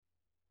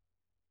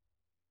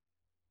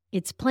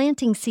It's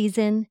planting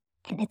season,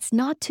 and it's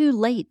not too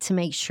late to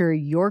make sure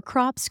your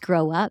crops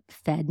grow up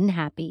fed and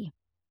happy.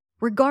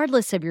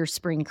 Regardless of your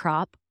spring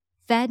crop,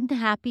 Fed and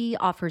Happy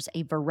offers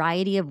a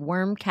variety of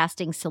worm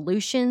casting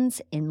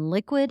solutions in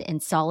liquid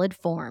and solid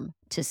form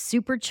to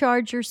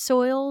supercharge your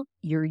soil,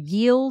 your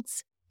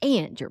yields,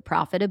 and your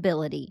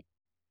profitability.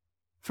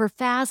 For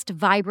fast,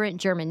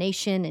 vibrant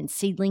germination and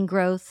seedling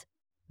growth,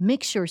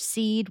 mix your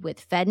seed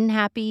with Fed and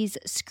Happy's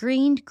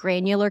screened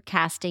granular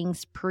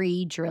castings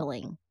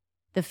pre-drilling.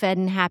 The Fed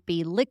and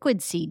Happy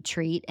liquid seed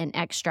treat and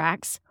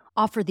extracts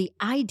offer the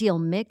ideal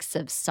mix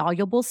of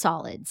soluble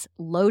solids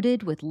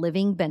loaded with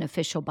living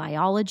beneficial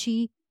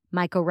biology,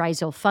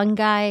 mycorrhizal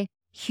fungi,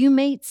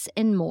 humates,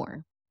 and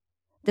more.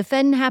 The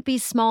Fed and Happy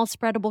small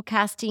spreadable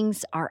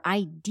castings are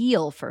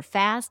ideal for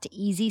fast,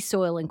 easy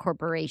soil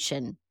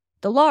incorporation.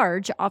 The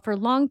large offer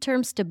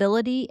long-term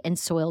stability and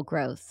soil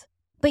growth.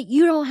 But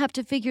you don't have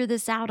to figure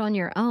this out on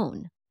your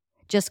own.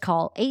 Just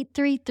call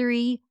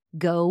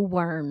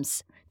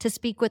 833-GO-WORMS to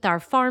speak with our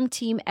farm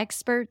team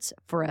experts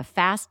for a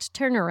fast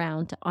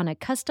turnaround on a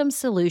custom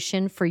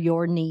solution for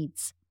your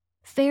needs.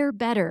 Fare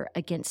better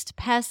against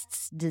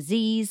pests,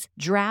 disease,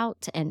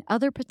 drought, and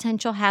other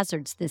potential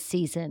hazards this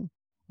season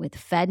with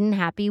Fed and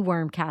Happy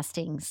worm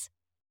castings.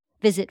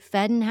 Visit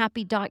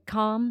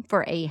fedandhappy.com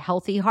for a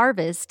healthy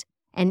harvest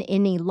and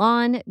any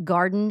lawn,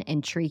 garden,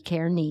 and tree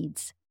care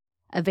needs.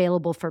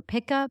 Available for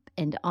pickup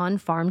and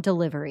on-farm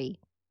delivery.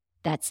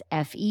 That's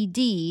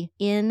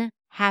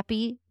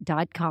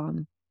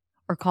FEDNhappy.com.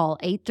 Or call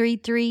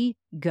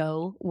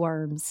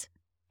 833-GO-WORMS.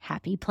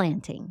 Happy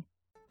planting.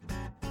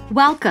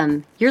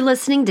 Welcome. You're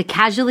listening to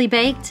Casually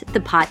Baked,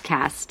 the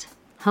podcast.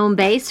 Home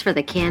base for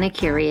the canna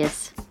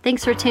curious.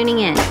 Thanks for tuning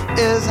in.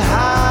 It's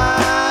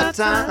high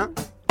time.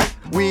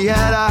 We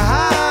had a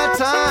high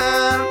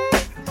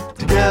time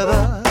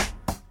together.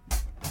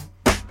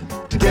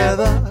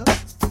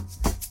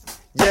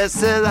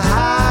 Yes, it's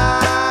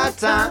high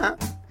time.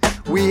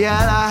 We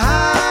had a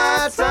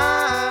high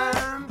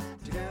time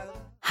together.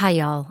 Hi,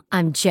 y'all.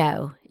 I'm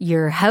Jo,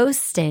 your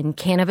host and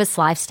cannabis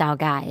lifestyle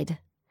guide.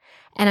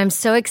 And I'm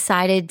so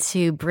excited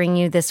to bring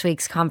you this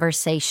week's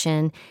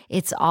conversation.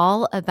 It's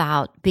all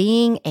about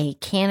being a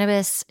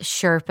cannabis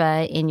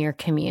Sherpa in your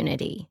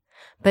community.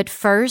 But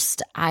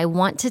first, I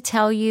want to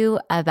tell you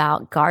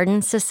about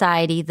Garden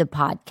Society, the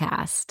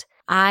podcast.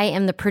 I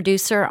am the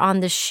producer on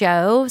the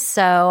show,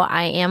 so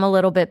I am a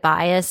little bit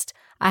biased.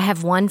 I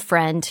have one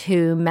friend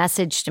who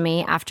messaged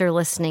me after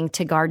listening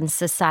to Garden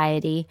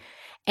Society,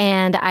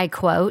 and I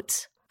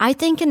quote, "I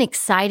think an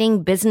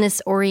exciting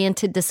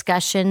business-oriented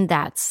discussion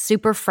that's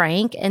super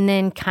frank and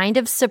then kind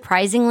of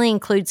surprisingly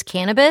includes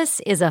cannabis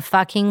is a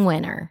fucking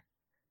winner."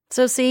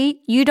 So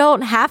see, you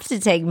don't have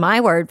to take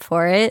my word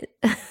for it.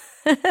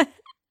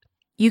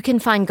 You can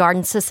find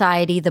Garden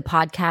Society, the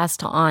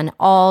podcast, on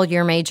all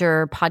your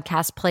major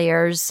podcast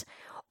players,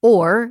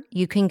 or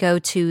you can go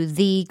to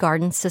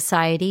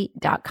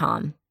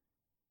thegardensociety.com.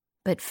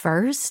 But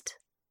first,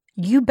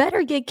 you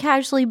better get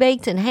casually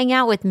baked and hang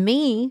out with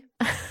me.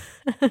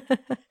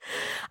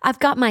 I've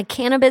got my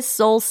cannabis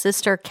soul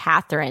sister,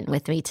 Catherine,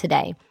 with me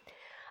today.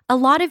 A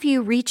lot of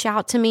you reach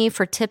out to me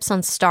for tips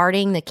on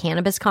starting the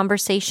cannabis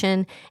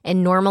conversation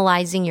and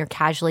normalizing your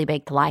casually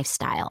baked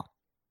lifestyle.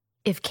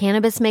 If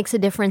cannabis makes a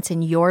difference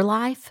in your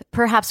life,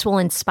 perhaps we'll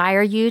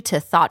inspire you to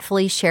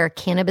thoughtfully share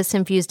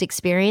cannabis-infused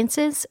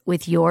experiences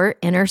with your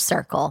inner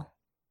circle.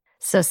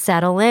 So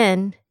settle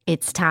in.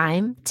 It's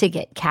time to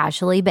get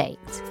casually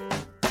baked.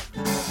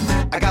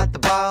 I got the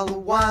bottle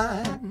of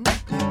wine,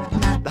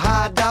 the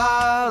high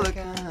dollar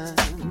kind.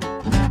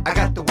 I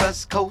got the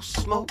West Coast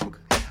smoke,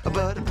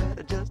 but I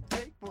better just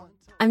take one.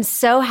 I'm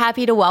so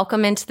happy to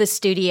welcome into the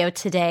studio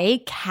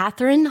today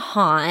Catherine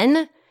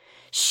Hahn.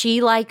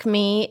 She, like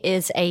me,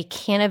 is a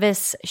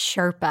cannabis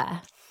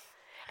Sherpa,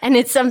 and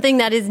it's something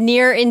that is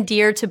near and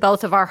dear to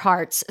both of our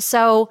hearts.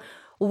 So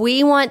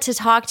we want to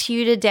talk to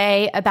you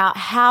today about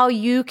how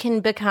you can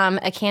become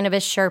a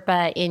cannabis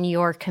Sherpa in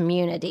your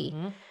community.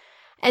 Mm-hmm.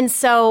 And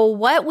so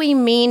what we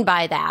mean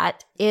by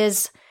that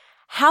is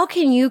how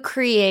can you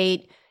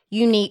create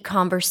unique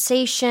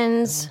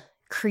conversations,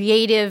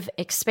 creative,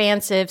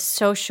 expansive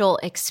social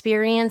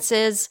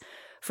experiences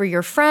for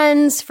your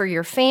friends, for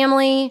your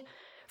family,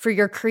 for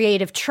your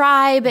creative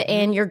tribe,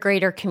 and your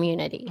greater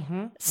community.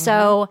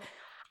 So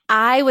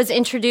I was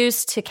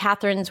introduced to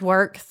Catherine's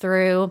work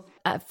through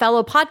a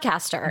fellow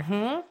podcaster.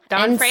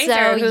 Dawn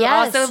Fraser, who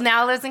also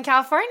now lives in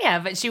California,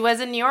 but she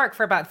was in New York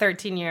for about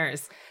 13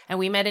 years. And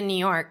we met in New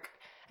York,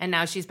 and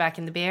now she's back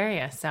in the Bay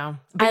Area. So,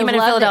 but you met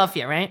in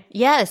Philadelphia, right?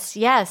 Yes.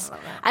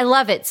 I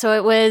love it. So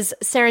it was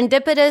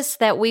serendipitous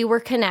that we were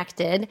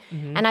connected,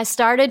 and I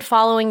started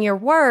following your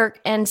work.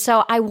 And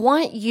so I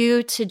want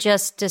you to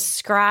just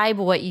describe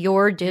what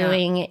you're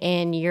doing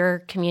in your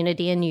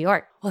community in New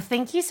York. Well,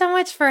 thank you so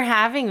much for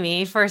having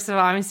me. First of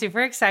all, I'm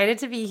super excited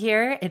to be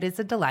here. It is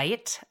a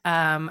delight.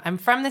 I'm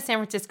from the San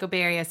Francisco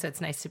Bay Area, so it's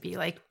nice to be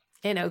like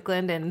in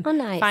Oakland and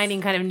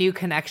finding kind of new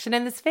connection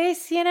in the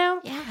space, you know?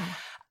 Yeah.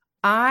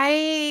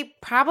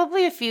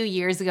 Probably a few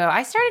years ago,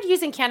 I started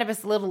using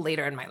cannabis a little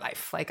later in my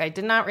life. Like I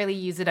did not really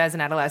use it as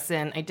an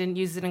adolescent. I didn't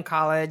use it in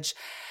college.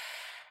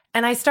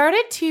 And I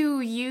started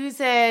to use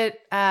it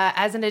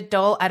as an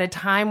adult at a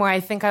time where I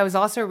think I was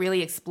also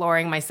really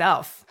exploring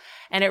myself.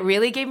 And it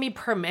really gave me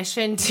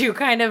permission to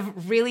kind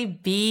of really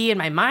be in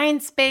my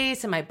mind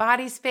space and my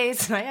body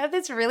space. And I had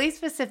this really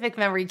specific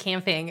memory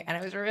camping and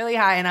I was really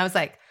high and I was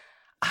like,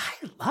 I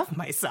love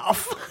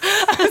myself.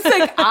 I was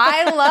like,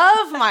 I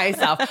love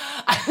myself.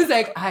 I was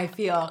like, I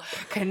feel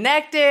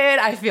connected.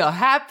 I feel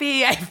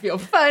happy. I feel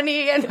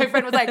funny. And my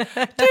friend was like,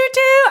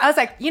 doo-doo. I was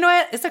like, you know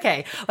what? It's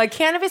okay. Like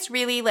cannabis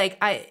really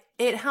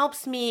it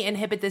helps me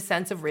inhibit this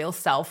sense of real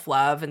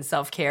self-love and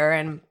self-care.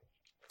 And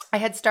I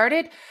had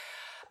started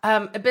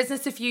a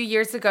business a few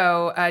years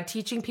ago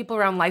teaching people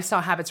around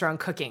lifestyle habits around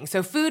cooking.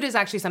 So food is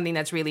actually something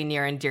that's really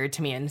near and dear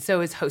to me, and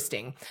so is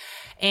hosting.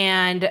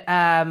 And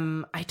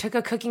I took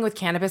a cooking with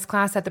cannabis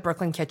class at the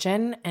Brooklyn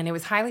Kitchen, and it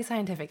was highly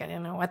scientific. I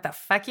didn't know what the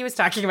fuck he was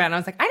talking about. And I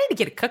was like, I need to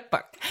get a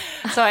cookbook.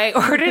 So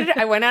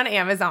I went on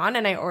Amazon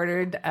and I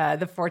ordered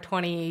the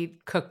 420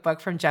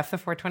 cookbook from Jeff the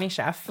 420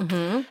 Chef.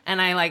 Mm-hmm.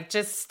 And I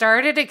just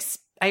started,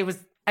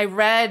 I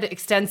read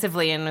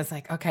extensively and was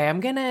like, okay,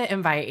 I'm going to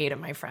invite 8 of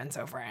my friends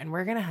over and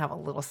we're going to have a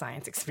little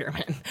science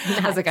experiment.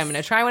 Nice. I was like, I'm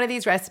going to try one of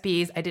these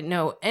recipes. I didn't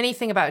know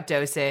anything about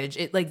dosage.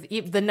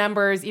 The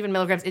numbers, even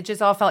milligrams, it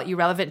just all felt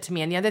irrelevant to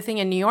me. And the other thing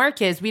in New York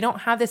is we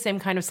don't have the same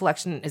kind of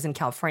selection as in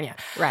California.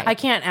 Right. I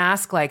can't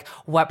ask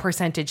what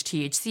percentage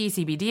THC,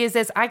 CBD is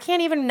this? I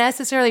can't even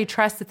necessarily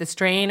trust that the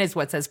strain is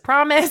what says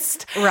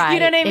promised. Right. You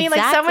know what I mean?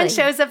 Exactly. Someone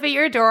shows up at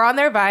your door on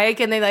their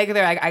bike and they're like,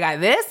 I got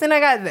this and I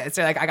got this.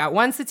 Or I got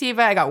one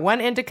sativa, I got one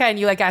indica, and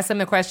you ask them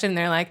the question and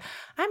they're like,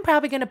 I'm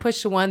probably going to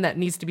push the one that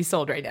needs to be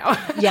sold right now.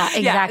 Yeah,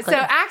 exactly. So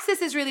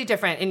access is really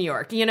different in New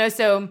York,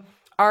 so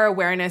our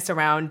awareness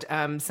around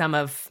some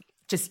of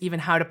just even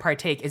how to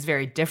partake is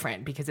very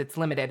different because it's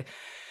limited.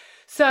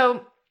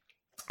 So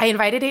I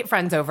invited 8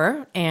 friends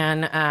over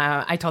and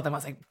I told them, I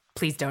was like,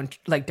 please don't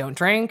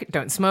drink,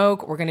 don't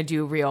smoke. We're going to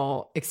do a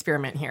real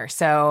experiment here.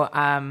 So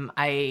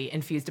I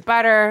infused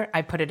butter.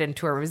 I put it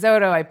into a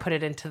risotto. I put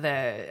it into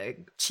the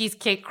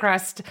cheesecake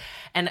crust.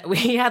 And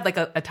we had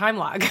a time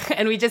log.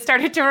 And we just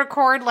started to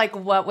record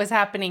what was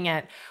happening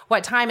at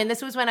what time. And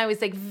this was when I was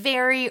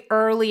very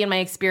early in my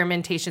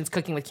experimentations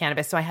cooking with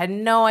cannabis. So I had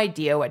no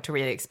idea what to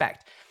really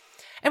expect.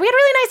 And we had a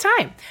really nice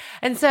time.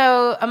 And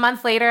so a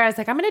month later, I was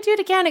like, I'm going to do it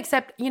again,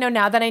 except,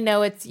 now that I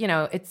know it's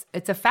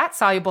a fat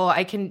soluble,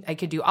 I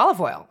could do olive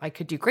oil. I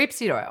could do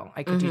grapeseed oil.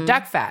 I could do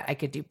duck fat. I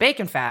could do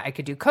bacon fat. I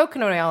could do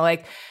coconut oil.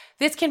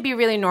 This can be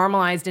really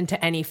normalized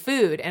into any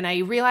food. And I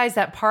realized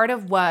that part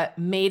of what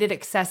made it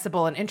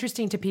accessible and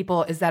interesting to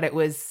people is that it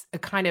was a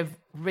kind of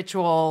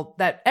ritual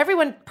that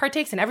everyone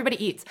partakes in,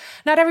 everybody eats.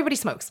 Not everybody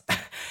smokes,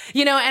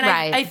 and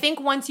right. I think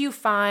once you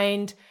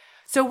find...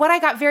 So what I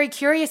got very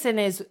curious in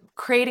is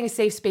creating a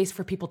safe space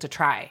for people to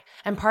try.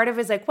 And part of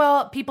it is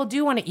people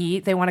do want to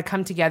eat. They want to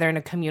come together in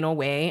a communal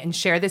way and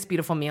share this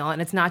beautiful meal.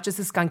 And it's not just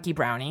a skunky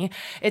brownie.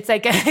 It's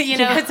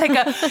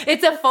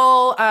it's a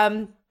full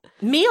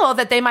meal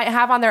that they might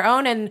have on their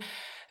own. And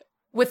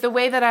with the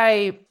way that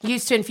I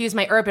used to infuse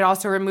my herb, it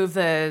also removed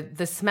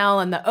the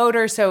smell and the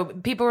odor. So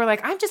people were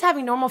like, I'm just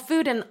having normal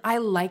food and I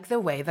like the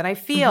way that I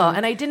feel. Mm-hmm.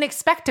 And I didn't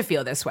expect to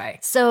feel this way.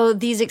 So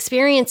these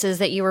experiences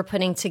that you were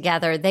putting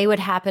together, they would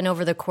happen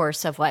over the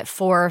course of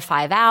 4 or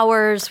 5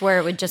 hours where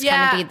it would just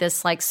kind of be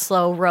this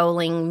slow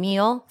rolling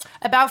meal?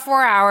 About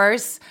 4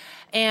 hours.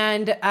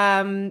 And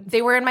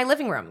they were in my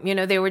living room.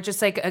 They were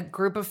just a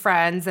group of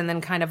friends and then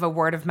kind of a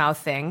word of mouth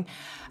thing.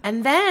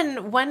 And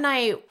then one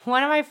night,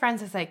 one of my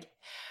friends was like,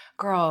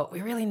 girl,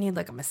 we really need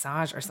a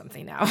massage or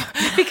something now.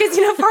 Because,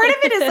 part of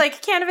it is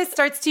cannabis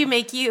starts to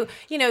make you,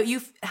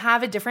 you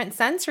have a different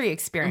sensory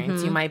experience.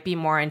 Mm-hmm. You might be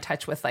more in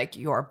touch with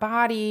your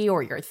body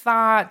or your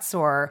thoughts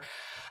or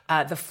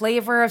the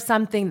flavor of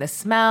something, the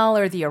smell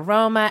or the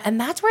aroma. And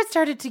that's where it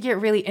started to get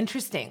really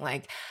interesting.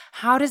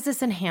 How does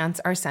this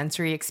enhance our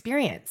sensory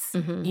experience?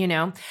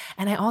 Mm-hmm.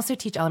 And I also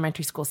teach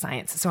elementary school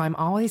science. So I'm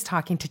always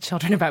talking to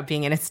children about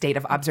being in a state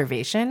of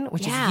observation,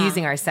 which is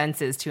using our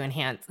senses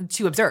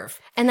to observe.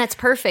 And that's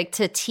perfect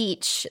to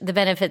teach the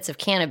benefits of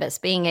cannabis,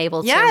 being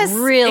able to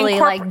really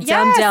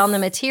dumb down the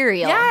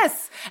material.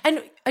 Yes.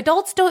 And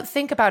adults don't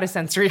think about a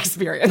sensory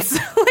experience.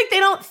 They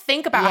don't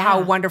think about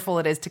how wonderful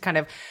it is to kind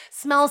of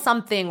smell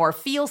something or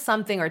feel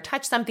something or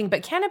touch something.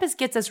 But cannabis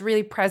gets us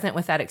really present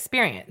with that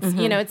experience.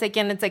 Mm-hmm.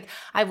 It's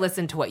I've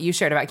listened to what you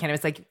shared about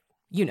cannabis.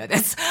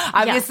 This,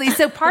 obviously. Yeah.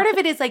 So part of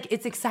it is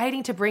it's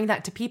exciting to bring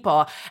that to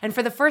people. And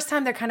for the first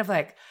time, they're kind of oh,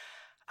 I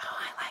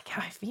like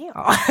how I feel.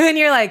 And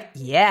you're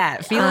yeah,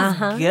 it feels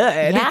good.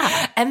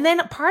 Yeah. And then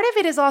part of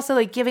it is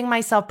also giving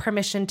myself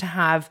permission to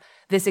have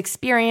this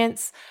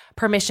experience,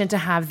 permission to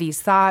have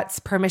these thoughts,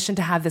 permission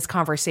to have this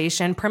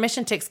conversation,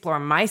 permission to explore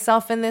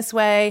myself in this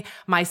way,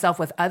 myself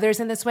with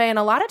others in this way. And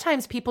a lot of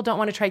times people don't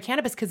want to try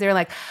cannabis because they're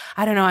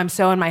I don't know, I'm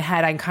so in my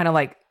head, I'm kind of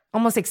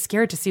almost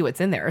scared to see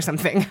what's in there or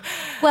something.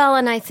 Well,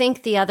 and I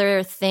think the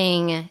other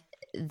thing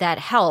that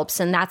helps,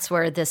 and that's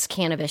where this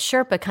Cannabis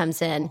Sherpa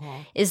comes in,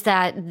 is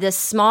that this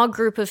small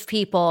group of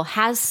people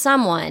has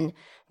someone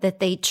that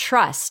they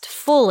trust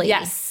fully,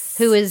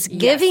 who is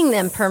giving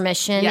them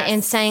permission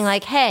and saying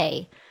like,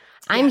 hey,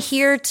 I'm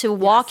here to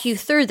walk you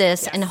through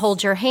this and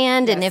hold your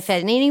hand. And if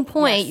at any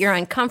point you're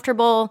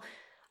uncomfortable,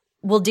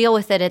 we'll deal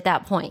with it at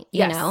that point,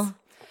 you know?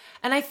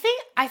 And I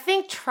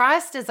think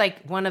trust is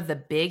like one of the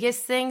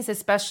biggest things,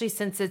 especially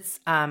since it's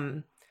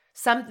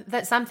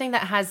something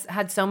that has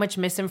had so much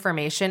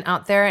misinformation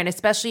out there. And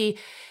especially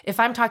if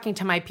I'm talking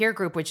to my peer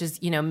group, which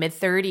is, mid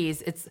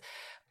 30s, it's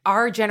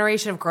our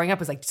generation of growing up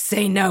was like,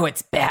 say no,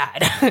 it's bad.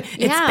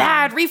 It's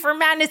bad. Reefer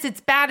madness,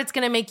 it's bad. It's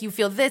going to make you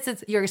feel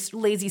this. You're a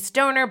lazy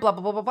stoner, blah,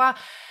 blah, blah, blah, blah.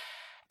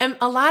 And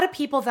a lot of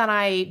people that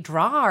I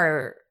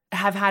draw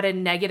have had a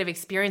negative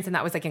experience, and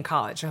that was like in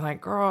college. They're like,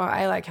 girl,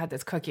 I had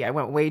this cookie. I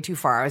went way too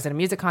far. I was at a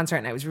music concert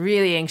and I was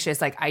really anxious.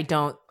 Like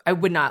I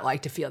would not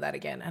like to feel that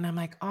again. And I'm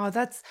like, oh,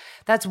 that's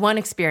one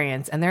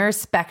experience. And there are a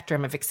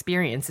spectrum of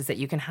experiences that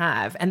you can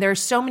have. And there are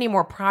so many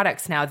more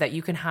products now that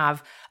you can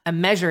have a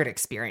measured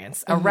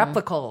experience, a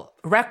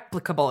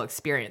replicable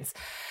experience.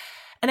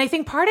 And I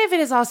think part of it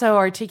is also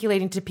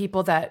articulating to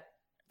people that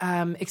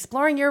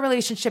exploring your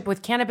relationship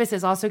with cannabis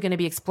is also going to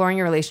be exploring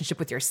your relationship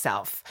with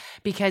yourself,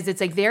 because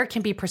it's like there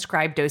can be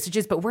prescribed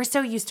dosages, but we're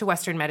so used to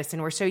Western medicine.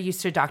 We're so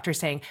used to doctors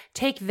saying,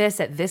 take this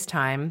at this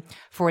time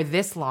for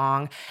this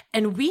long.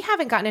 And we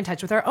haven't gotten in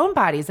touch with our own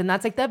bodies. And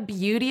that's like the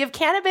beauty of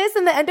cannabis,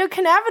 and the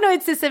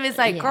endocannabinoid system is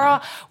like,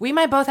 girl, we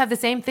might both have the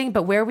same thing,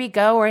 but where we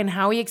go or and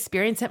how we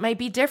experience it might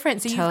be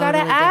different. So you've got to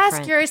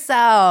ask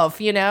yourself,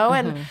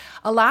 and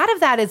a lot of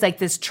that is like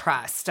this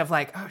trust of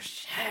like, oh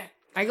shit.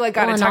 I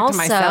got to talk to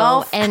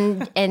myself.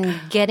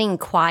 and getting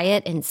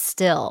quiet and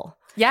still.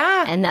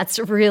 Yeah. And that's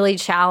really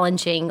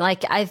challenging.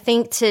 Like, I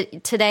think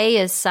today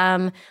is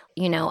some,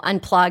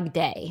 unplug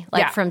day,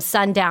 like from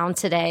sundown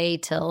today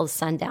till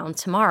sundown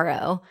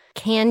tomorrow.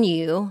 Can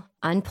you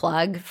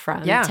unplug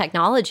from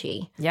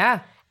technology?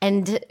 Yeah.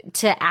 And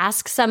to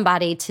ask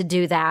somebody to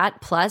do that,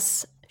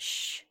 plus,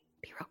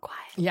 be real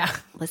quiet. Yeah.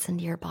 Listen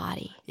to your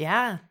body.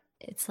 Yeah.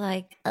 It's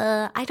like,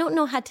 I don't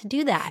know how to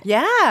do that.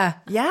 Yeah,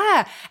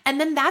 yeah.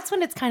 And then that's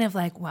when it's kind of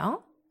like,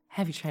 well,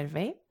 have you tried a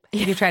vape?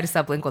 Have you tried a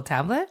sublingual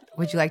tablet?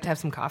 Would you like to have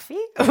some coffee?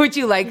 Would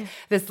you like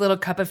this little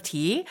cup of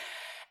tea?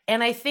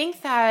 And I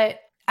think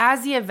that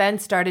as the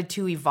event started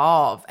to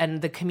evolve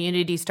and the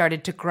community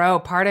started to grow,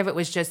 part of it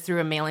was just through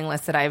a mailing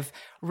list that I've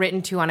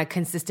written to on a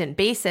consistent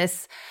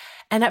basis.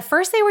 And at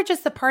first they were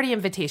just the party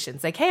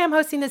invitations, like, hey, I'm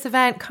hosting this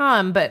event,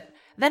 come. But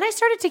then I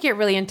started to get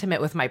really intimate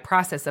with my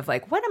process of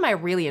like, what am I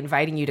really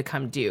inviting you to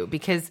come do?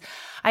 Because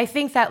I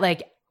think that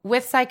like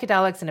with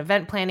psychedelics and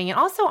event planning, and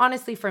also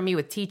honestly for me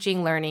with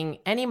teaching, learning,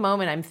 any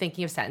moment I'm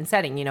thinking of set and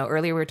setting,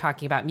 earlier we were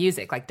talking about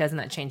music, like doesn't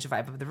that change the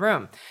vibe of the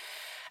room?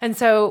 And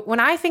so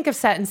when I think of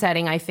set and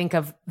setting, I think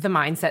of the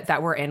mindset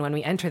that we're in when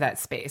we enter that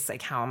space.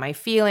 Like, how am I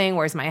feeling?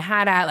 Where's my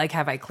hat at? Like,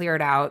 have I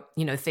cleared out,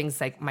 things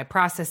like my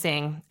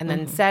processing? And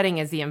then setting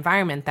is the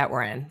environment that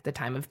we're in, the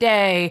time of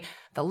day,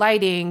 the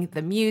lighting,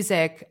 the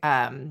music,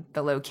 the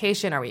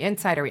location. Are we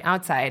inside? Are we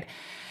outside?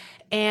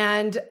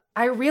 And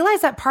I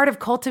realized that part of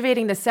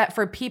cultivating the set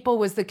for people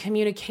was the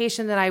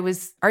communication that I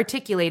was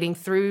articulating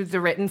through the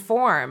written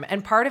form.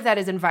 And part of that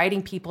is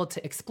inviting people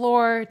to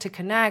explore, to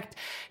connect,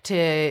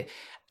 to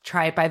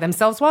try it by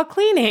themselves while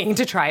cleaning,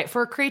 to try it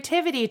for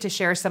creativity, to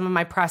share some of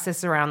my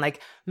process around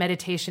like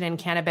meditation and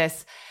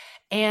cannabis.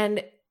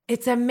 And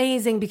it's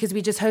amazing because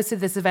we just hosted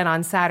this event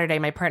on Saturday,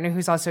 my partner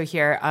who's also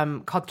here,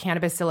 called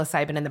Cannabis,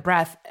 Psilocybin, and the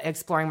Breath,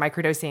 exploring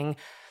microdosing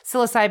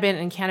psilocybin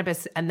and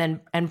cannabis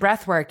and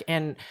breath work.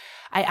 And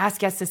I asked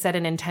guests to set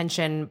an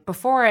intention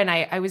before, and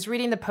I was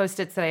reading the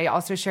post-its that I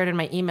also shared in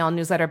my email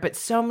newsletter, but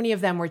so many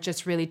of them were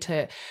just really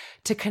to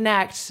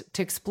connect,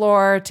 to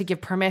explore, to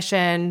give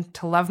permission,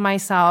 to love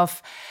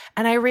myself.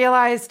 And I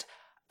realized,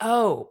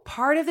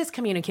 part of this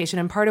communication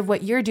and part of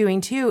what you're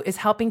doing too is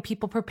helping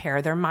people prepare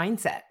their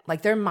mindset,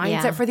 like their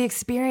mindset for the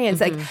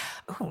experience. Like,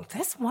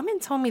 this woman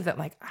told me that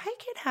like I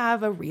could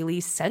have a really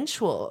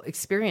sensual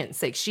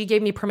experience. Like, she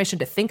gave me permission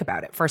to think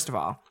about it, first of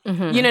all. You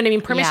know what I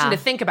mean? Permission to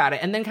think about it.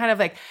 And then kind of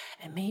like,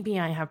 and maybe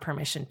I have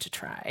permission to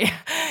try,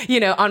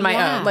 on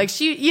my own. Like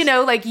she,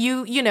 like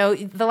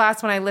the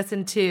last one I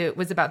listened to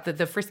was about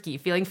the frisky,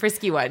 feeling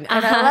frisky one.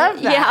 And I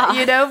love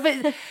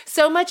that, but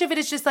so much of it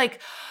is just like,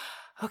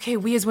 okay,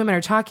 we as women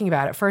are talking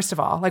about it, first of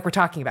all, like we're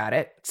talking about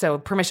it. So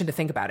permission to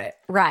think about it.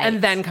 Right.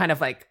 And then kind of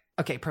like,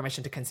 okay,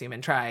 permission to consume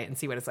and try and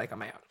see what it's like on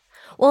my own.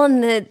 Well,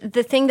 and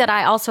the thing that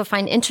I also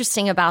find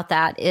interesting about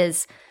that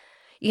is,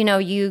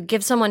 you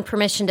give someone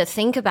permission to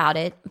think about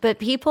it, but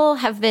people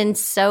have been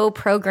so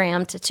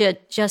programmed to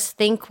just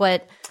think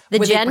what the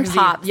Gen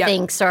Pop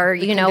thinks or,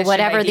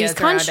 whatever these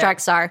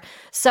constructs are.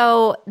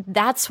 So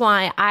that's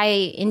why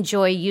I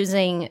enjoy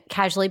using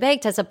Casually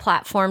Baked as a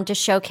platform to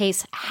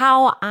showcase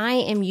how I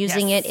am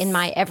using it in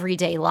my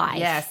everyday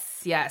life.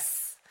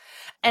 Yes.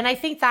 And I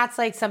think that's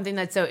like something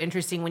that's so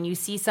interesting when you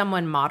see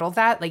someone model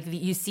that, like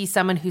you see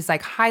someone who's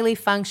like highly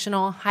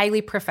functional,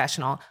 highly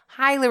professional,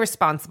 highly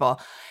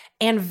responsible.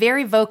 and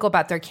very vocal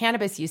about their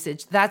cannabis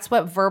usage, that's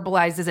what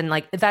verbalizes and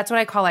like, that's what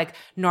I call like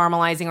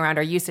normalizing around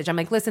our usage. I'm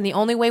like, listen, the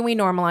only way we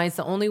normalize,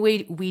 the only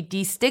way we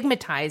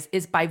destigmatize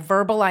is by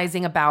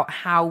verbalizing about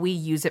how we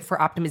use it for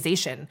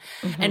optimization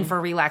and for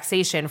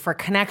relaxation, for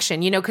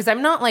connection, you know, because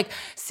I'm not like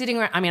sitting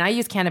around. I mean, I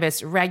use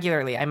cannabis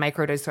regularly. I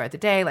microdose throughout the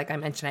day. Like I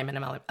mentioned, I'm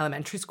an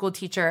elementary school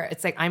teacher.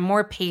 It's like I'm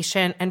more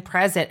patient and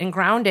present and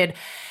grounded.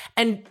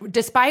 And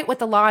despite what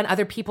the law and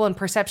other people and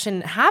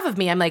perception have of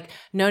me, I'm like,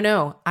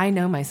 no, I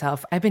know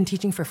myself. I've been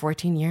teaching for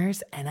 14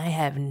 years and I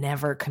have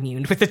never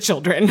communed with the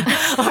children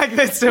like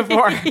this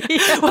before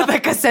with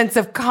like a sense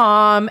of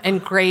calm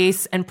and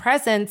grace and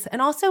presence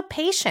and also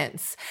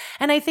patience.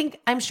 And I think,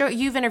 I'm sure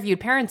you've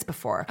interviewed parents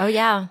before. Oh,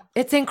 yeah.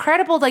 It's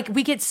incredible. Like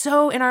we get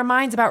so in our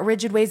minds about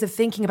rigid ways of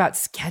thinking, about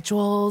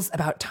schedules,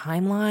 about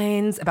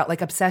timelines, about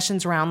like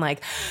obsessions around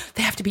like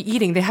they have to be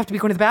eating, they have to be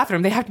going to the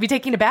bathroom, they have to be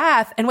taking a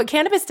bath. And what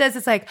cannabis does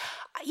is like,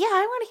 yeah,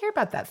 I want to hear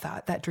about that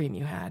thought, that dream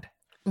you had.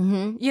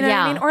 Mm-hmm. You know what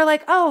I mean? Or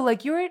like, oh,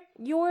 like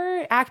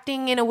you're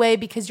acting in a way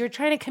because you're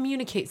trying to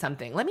communicate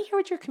something. Let me hear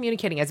what you're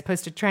communicating as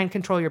opposed to try and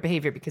control your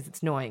behavior because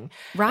it's annoying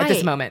at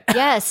this moment.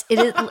 Yes,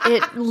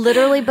 it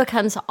literally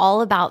becomes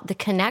all about the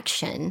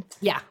connection.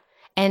 Yeah.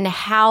 And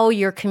how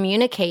you're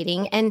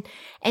communicating and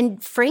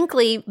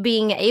frankly,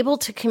 being able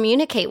to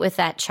communicate with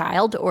that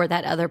child or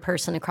that other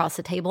person across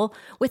the table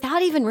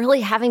without even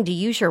really having to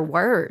use your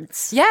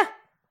words. Yeah.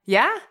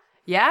 Yeah.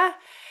 Yeah.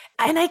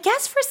 And I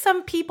guess for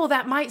some people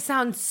that might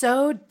sound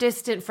so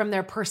distant from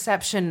their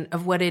perception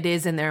of what it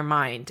is in their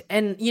mind.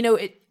 And, you know,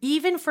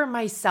 even for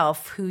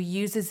myself who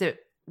uses it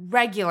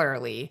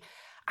regularly,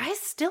 I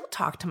still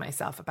talk to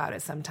myself about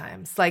it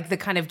sometimes, like the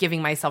kind of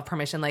giving myself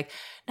permission, like,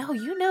 no,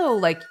 you know,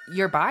 like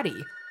your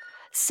body.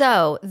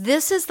 So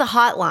this is the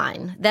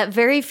hotline that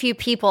very few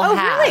people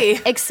have,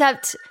 really?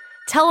 Except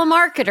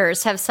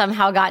telemarketers have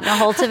somehow gotten a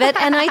hold of it.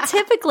 And I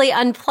typically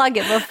unplug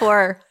it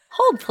before,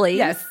 hold please.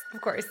 Yes, of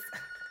course.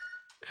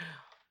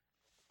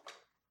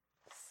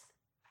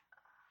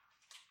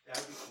 That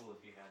would be cool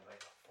if you had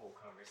like a full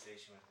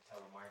conversation with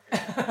the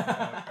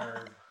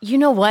telemarketer. You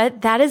know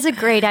what? That is a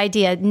great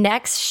idea.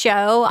 Next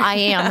show,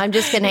 I'm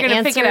just going to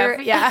answer. Pick it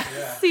up. Yeah.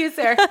 See you,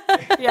 Sarah.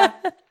 Yeah.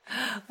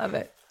 Love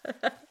it.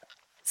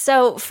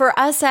 So for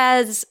us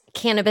as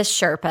cannabis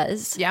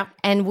Sherpas,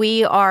 and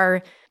we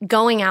are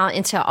going out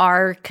into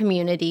our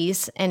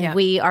communities and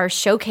we are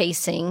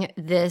showcasing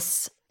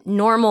this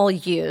normal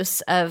use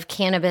of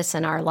cannabis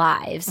in our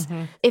lives.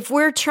 Mm-hmm. If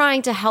we're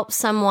trying to help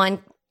someone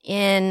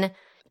in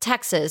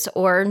Texas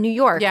or New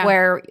York,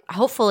 where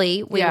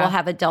hopefully we will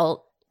have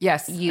adult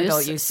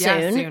use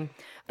soon.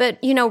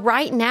 But, you know,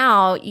 right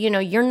now, you know,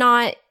 you're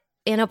not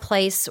in a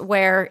place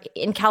where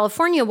in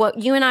California, what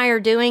you and I are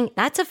doing,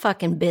 that's a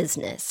fucking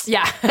business.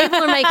 Yeah.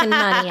 People are making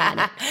money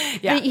at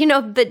it. Yeah. But, you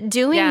know, but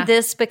doing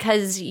this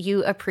because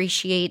you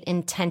appreciate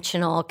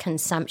intentional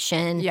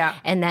consumption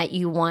and that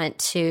you want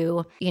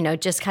to, you know,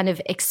 just kind of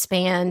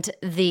expand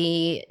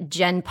the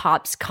Gen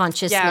Pop's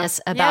consciousness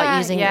about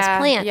using this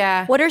plant.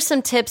 Yeah. What are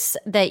some tips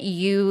that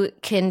you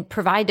can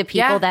provide to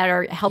people that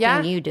are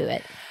helping you do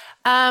it?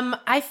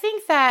 I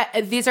think that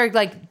these are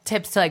like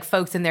tips to like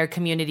folks in their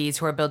communities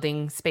who are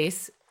building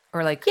space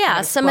or like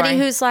somebody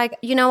who's like,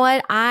 you know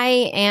what,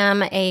 I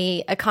am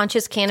a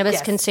conscious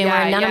cannabis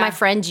consumer. None of my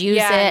friends use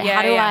it.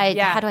 How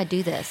do I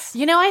do this?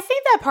 You know, I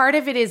think that part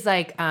of it is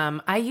like,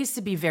 I used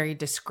to be very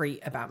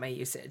discreet about my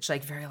usage,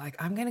 like very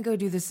like, I'm going to go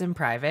do this in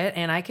private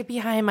and I could be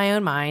high in my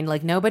own mind.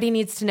 Like nobody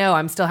needs to know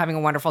I'm still having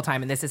a wonderful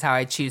time and this is how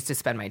I choose to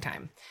spend my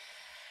time.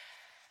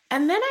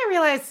 And then I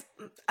realized,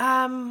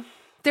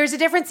 there's a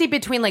difference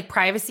between like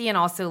privacy and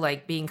also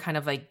like being kind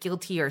of like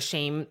guilty or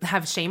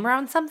have shame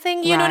around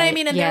something. You know what I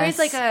mean? And there is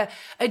like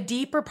a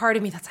deeper part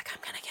of me that's like,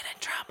 I'm going to get in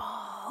trouble.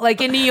 Like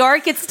in New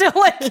York, it's still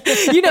like,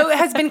 you know, it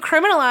has been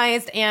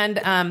criminalized.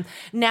 And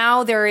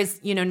now there is,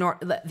 you know,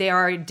 they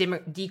are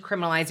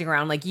decriminalizing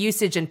around like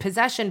usage and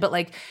possession. But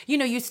like, you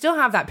know, you still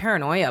have that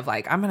paranoia of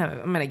like, I'm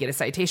going to get a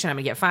citation. I'm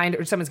going to get fined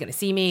or someone's going to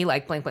see me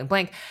like blank, blank,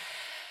 blank.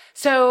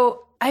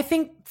 So I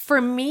think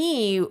for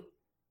me,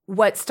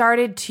 what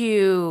started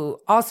to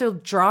also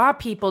draw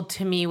people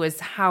to me was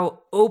how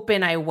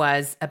open I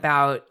was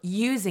about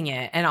using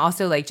it and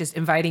also like just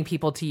inviting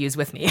people to use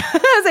with me.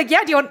 I was like,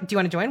 yeah, do you want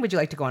to join? Would you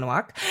like to go on a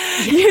walk?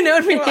 You know,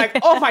 and people were like,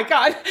 oh my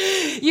God,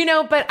 you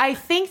know, but I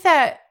think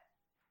that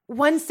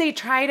once they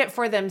tried it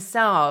for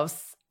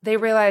themselves, they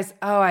realized,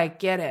 oh, I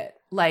get it.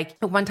 Like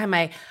one time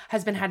my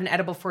husband had an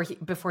edible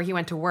before he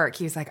went to work.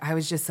 He was like, I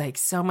was just like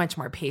so much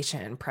more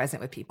patient and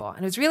present with people. And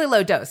it was really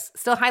low dose,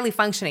 still highly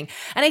functioning.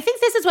 And I think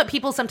this is what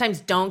people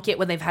sometimes don't get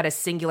when they've had a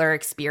singular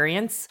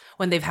experience,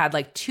 when they've had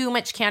like too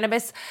much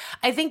cannabis.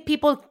 I think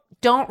people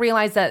don't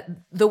realize that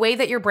the way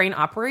that your brain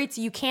operates,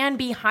 you can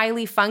be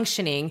highly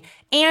functioning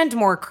and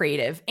more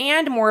creative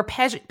and more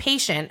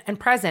patient and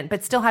present,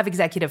 but still have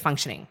executive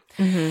functioning.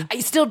 Mm-hmm.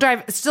 You still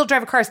drive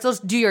a car, still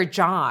do your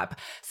job.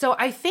 So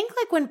I think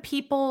like when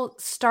people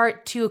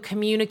start to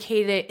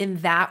communicate it in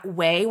that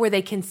way, where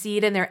they can see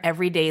it in their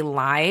everyday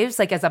lives,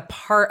 like as a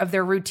part of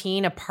their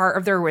routine, a part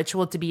of their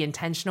ritual to be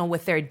intentional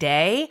with their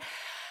day,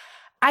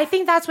 I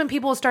think that's when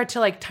people start to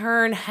like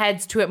turn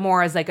heads to it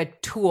more as like a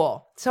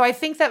tool. So I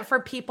think that for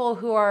people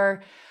who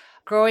are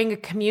growing a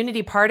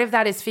community, part of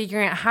that is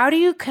figuring out how do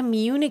you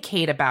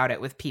communicate about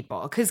it with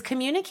people? Because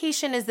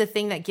communication is the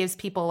thing that gives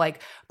people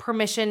like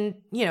permission,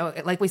 you know,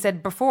 like we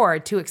said before,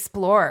 to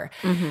explore.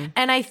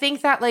 And I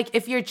think that like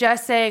if you're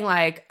just saying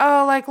like,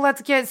 oh, like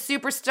let's get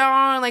super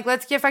stoned, like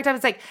let's get fucked up,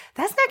 it's like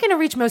that's not going to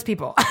reach most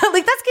people.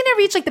 Like that's going to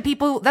reach like the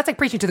people, that's like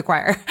preaching to the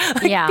choir.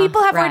 Like Yeah,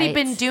 people have already right.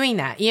 been doing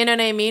that. You know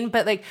what I mean?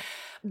 But like,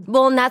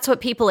 Well, and that's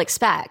what people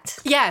expect.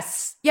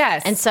 yes.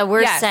 And so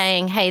we're yes.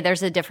 saying, hey,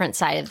 there's a different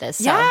side of this.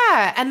 So.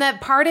 Yeah. And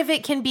that part of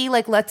it can be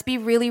like, let's be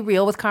really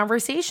real with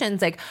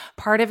conversations. Like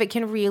part of it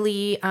can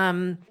really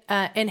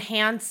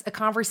enhance a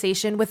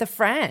conversation with a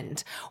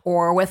friend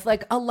or with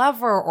like a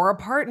lover or a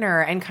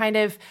partner and kind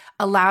of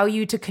allow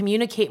you to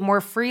communicate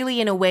more freely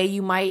in a way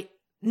you might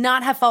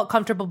not have felt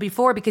comfortable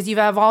before because you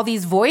have all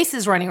these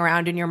voices running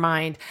around in your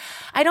mind.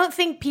 I don't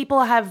think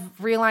people have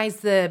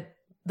realized the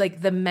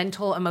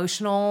mental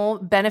emotional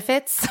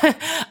benefits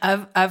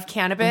of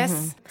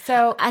cannabis.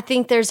 So I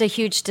think there's a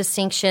huge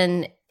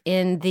distinction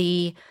in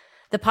the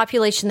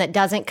population that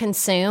doesn't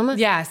consume.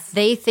 yes.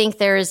 They think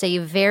there is a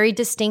very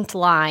distinct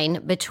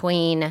line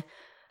between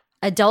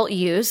adult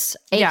use,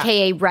 Yeah.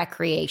 aka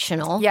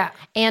recreational, Yeah.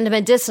 and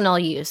medicinal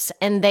use.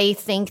 And they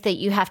think that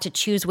you have to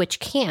choose which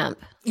camp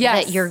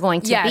Yes. that you're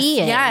going to Yes. be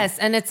in. Yes.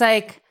 And it's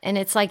like, And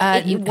it's like hello?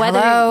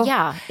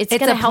 it's It's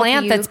going to a help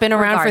plant you that's been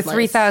around regardless. for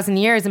 3,000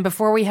 years, and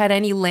before we had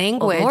any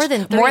language, more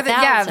than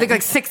yeah, 3,000.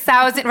 like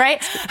 6,000,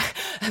 right,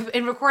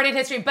 in recorded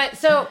history. But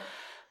so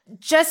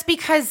just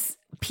because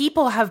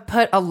people have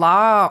put a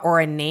law or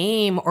a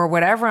name or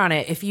whatever on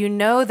it, if you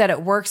know that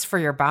it works for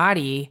your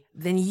body,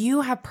 then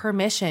you have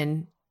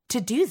permission to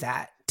do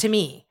that. To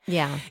me.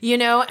 Yeah. You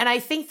know, and I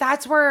think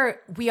that's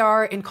where we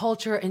are in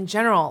culture in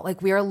general.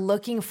 Like we are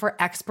looking for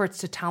experts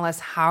to tell us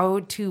how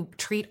to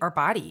treat our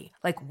body,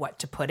 like what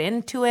to put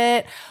into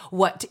it,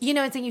 you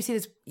know, and so you see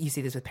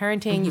this with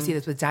parenting, you see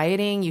this with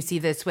dieting, you see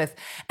this with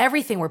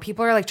everything where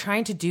people are like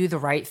trying to do the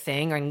right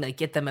thing and like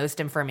get the most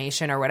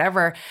information or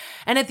whatever.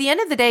 And at the end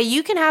of the day,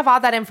 you can have all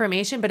that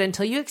information, but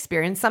until you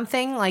experience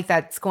something like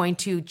that's going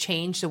to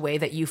change the way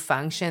that you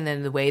function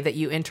and the way that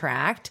you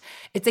interact,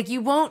 it's like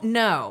you won't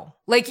know.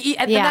 Like,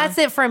 and that's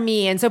it for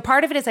me. And so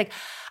part of it is like,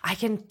 I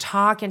can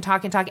talk and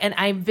talk and talk. And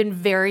I've been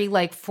very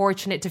like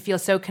fortunate to feel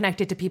so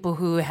connected to people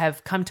who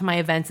have come to my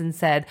events and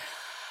said,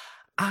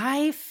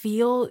 I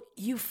feel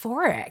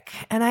euphoric.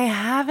 And I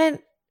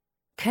haven't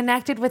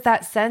connected with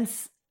that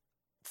sense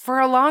for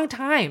a long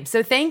time.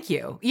 So thank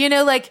you. You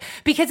know, like,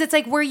 because it's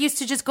like we're used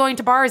to just going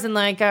to bars and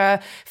like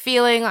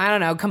feeling, I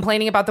don't know,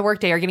 complaining about the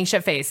workday or getting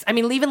shit faced. I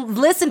mean, even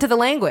listen to the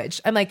language.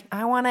 I'm like,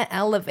 I want to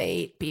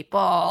elevate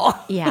people.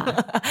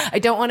 Yeah. I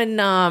don't want to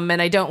numb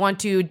and I don't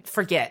want to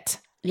forget.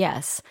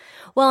 Yes.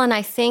 Well, and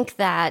I think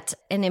that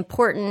an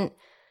important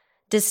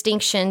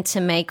distinction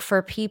to make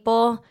for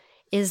people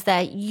is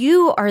that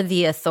you are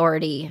the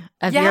authority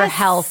of your Yes.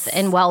 health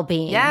and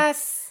well-being.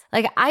 Yes.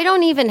 Like, I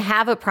don't even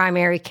have a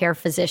primary care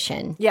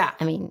physician. Yeah.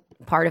 I mean,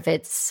 part of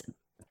it's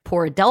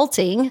poor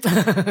adulting,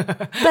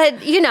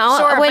 but you know,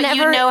 Sure, whenever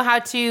but you know how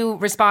to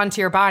respond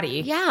to your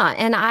body. Yeah.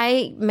 And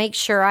I make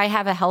sure I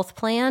have a health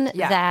plan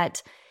Yeah.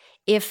 that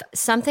if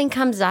something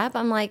comes up,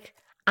 I'm like,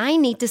 I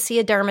need to see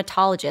a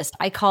dermatologist.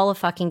 I call a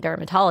fucking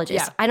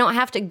dermatologist. Yeah. I don't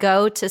have to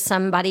go to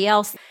somebody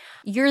else.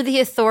 You're the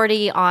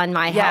authority on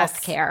my Yes.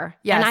 health care.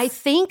 Yes. And I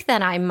think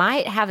that I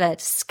might have a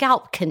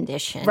scalp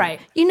condition.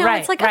 Right. You know, Right.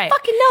 it's like, Right. I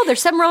fucking know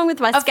there's something wrong with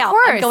my scalp.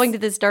 I'm course. going to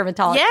this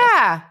dermatologist.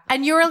 Yeah.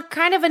 And you're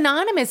kind of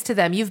anonymous to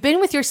them. You've been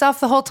with yourself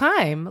the whole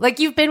time. Like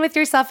you've been with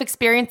yourself,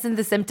 experiencing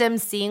the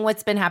symptoms, seeing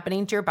what's been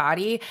happening to your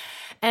body.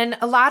 And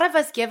a lot of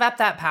us give up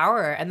that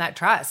power and that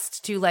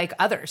trust to like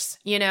others,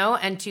 you know,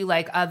 and to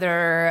like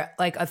other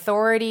like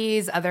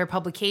authorities, other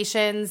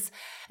publications.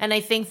 And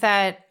I think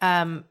that,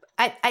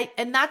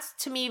 and that's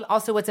to me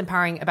also what's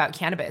empowering about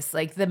cannabis.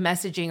 Like the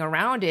messaging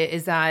around it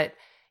is that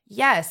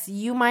yes,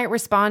 you might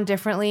respond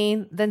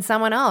differently than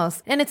someone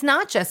else. And it's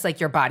not just like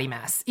your body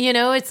mass, you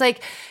know, it's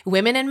like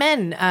women and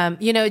men,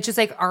 you know, it's just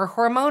like our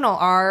hormonal,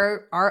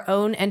 our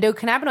own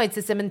endocannabinoid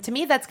system. And to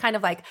me, that's kind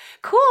of like,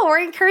 cool.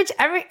 We're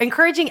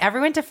encouraging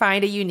everyone to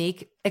find a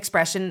unique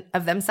expression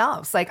of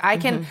themselves. Like I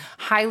can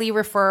highly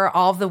refer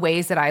all of the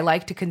ways that I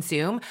like to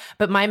consume,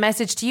 but my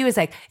message to you is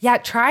like, yeah,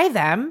 try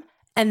them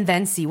and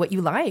then see what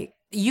you like.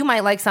 You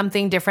might like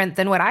something different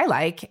than what I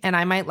like, and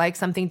I might like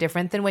something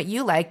different than what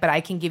you like, but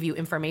I can give you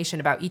information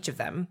about each of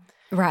them.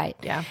 Right.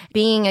 Yeah.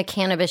 Being a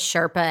cannabis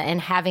Sherpa and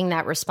having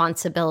that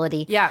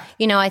responsibility. Yeah.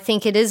 You know, I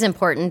think it is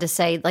important to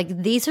say, like,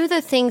 these are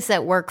the things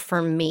that work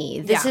for me.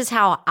 This Yeah. is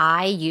how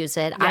I use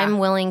it. Yeah. I'm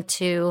willing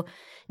to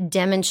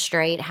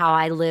demonstrate how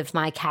I live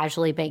my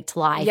casually baked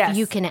life. Yes.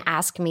 You can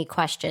ask me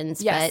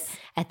questions, Yes.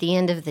 but at the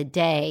end of the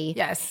day,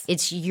 Yes.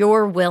 it's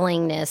your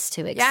willingness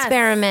to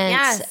experiment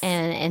Yes.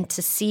 and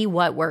to see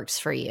what works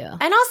for you.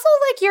 And also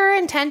like your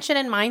intention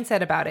and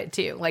mindset about it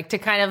too, like to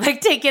kind of like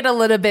take it a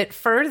little bit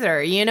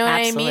further, you know what I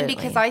mean? Absolutely.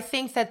 Because I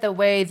think that the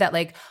way that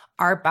like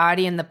our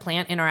body and the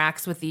plant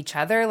interacts with each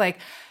other, like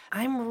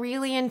I'm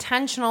really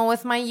intentional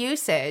with my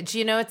usage.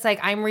 You know, it's like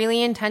I'm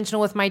really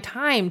intentional with my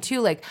time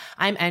too. Like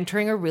I'm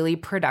entering a really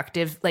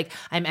productive, like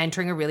I'm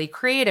entering a really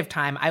creative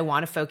time. I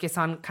want to focus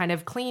on kind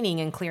of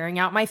cleaning and clearing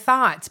out my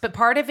thoughts. But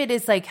part of it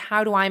is like,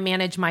 how do I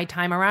manage my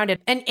time around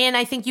it? And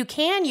I think you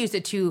can use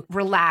it to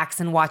relax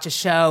and watch a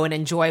show and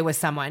enjoy with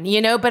someone,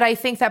 you know, but I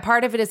think that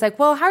part of it is like,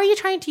 well, how are you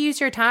trying to use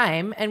your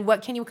time and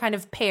what can you kind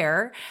of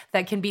pair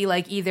that can be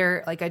like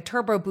either like a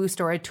turbo boost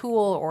or a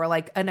tool or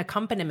like an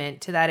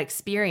accompaniment to that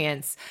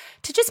experience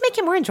to just make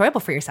it more enjoyable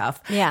for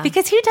yourself. Yeah.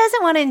 Because who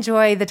doesn't want to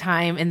enjoy the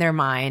time in their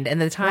mind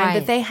and the time Right.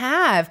 that they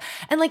have?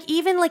 And like,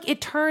 even like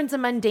it turns a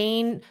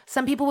mundane,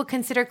 some people would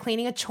consider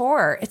cleaning a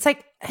chore. It's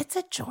like, it's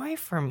a joy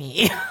for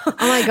me. Oh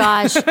my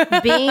gosh,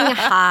 being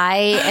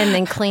high and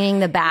then cleaning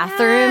the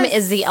bathroom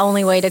is the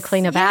only way to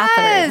clean a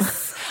bathroom.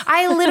 Yes.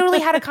 I literally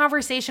had a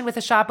conversation with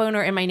a shop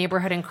owner in my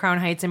neighborhood in Crown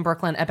Heights in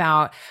Brooklyn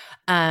about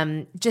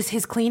just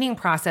his cleaning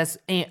process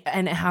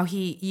and how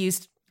he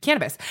used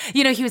cannabis.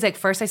 You know, he was like,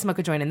 first I smoke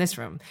a joint in this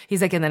room.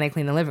 He's like, and then I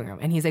clean the living room.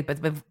 And he's like, but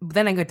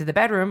then I go to the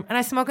bedroom and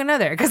I smoke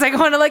another because I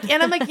go on to like,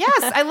 and I'm like,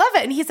 yes, I love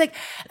it. And he's like,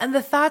 and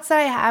the thoughts that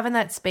I have in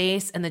that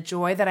space and the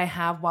joy that I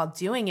have while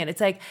doing it,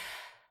 it's like,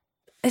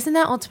 isn't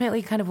that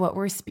ultimately kind of what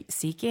we're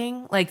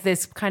seeking? Like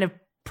this kind of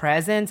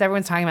presence.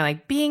 Everyone's talking about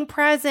like being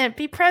present,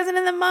 be present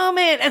in the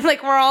moment. And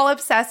like, we're all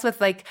obsessed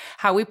with like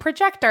how we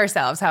project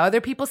ourselves, how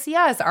other people see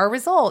us, our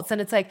results.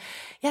 And it's like,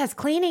 yes,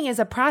 cleaning is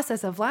a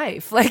process of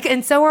life. Like,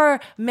 and so are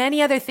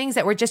many other things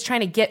that we're just trying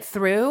to get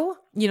through,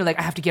 you know, like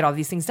I have to get all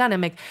these things done.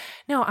 I'm like,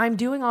 no, I'm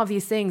doing all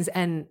these things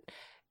and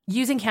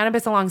using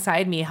cannabis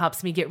alongside me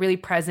helps me get really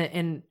present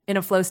in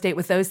a flow state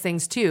with those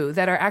things too,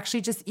 that are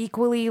actually just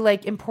equally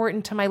like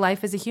important to my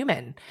life as a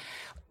human.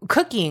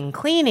 Cooking,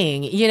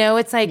 cleaning, you know,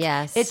 it's like,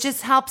 Yes. it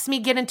just helps me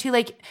get into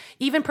like,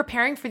 even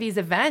preparing for these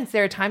events,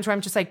 there are times where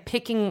I'm just like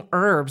picking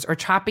herbs or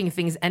chopping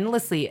things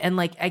endlessly. And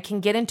like, I can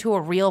get into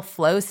a real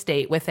flow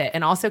state with it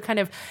and also kind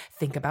of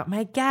think about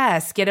my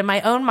guests, get in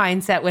my own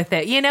mindset with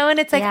it, you know, and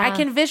it's like, Yeah. I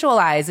can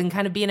visualize and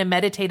kind of be in a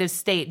meditative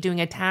state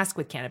doing a task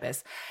with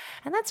cannabis.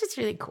 And that's just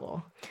really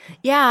cool.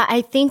 Yeah,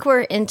 I think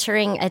we're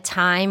entering a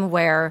time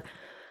where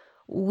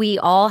we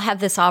all have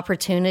this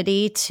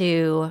opportunity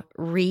to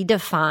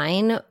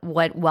redefine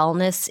what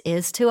wellness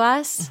is to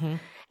us. Mm-hmm.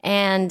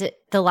 And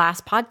the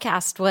last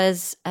podcast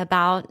was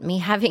about me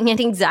having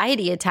an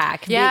anxiety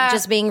attack, Yeah.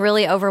 just being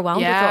really overwhelmed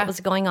with Yeah. what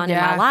was going on in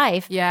Yeah. my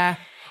life. Yeah.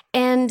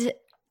 And,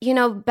 you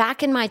know,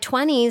 back in my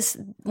 20s,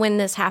 when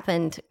this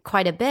happened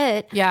quite a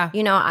bit, Yeah.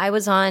 you know, I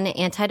was on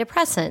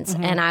antidepressants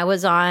and I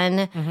was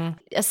on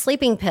a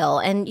sleeping pill.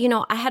 And, you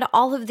know, I had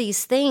all of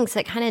these things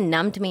that kind of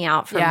numbed me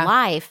out from Yeah.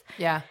 life.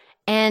 Yeah.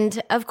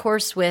 And of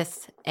course,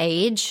 with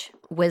age,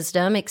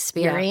 wisdom,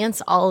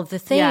 experience, all of the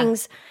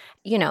things,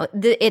 you know,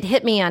 it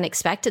hit me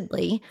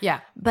unexpectedly. Yeah.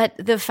 But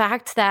the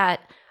fact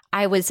that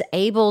I was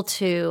able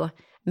to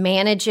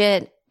manage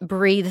it,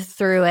 breathe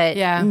through it,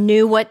 Yeah.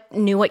 knew what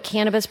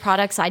cannabis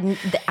products I could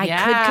consume,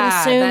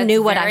 that's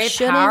knew what I very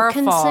shouldn't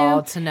powerful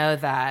consume. to know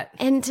that.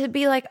 And to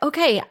be like,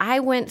 okay, I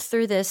went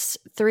through this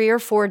 3 or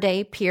 4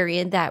 day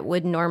period that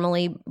would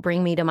normally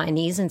bring me to my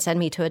knees and send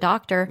me to a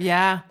doctor.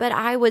 Yeah. But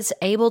I was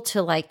able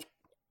to like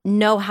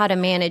know how to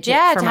manage it.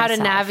 Yeah, for to how to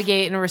myself.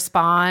 navigate and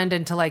respond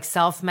and to like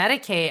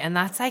self-medicate. And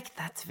that's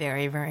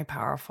very, very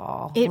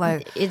powerful.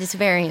 It is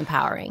very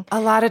empowering.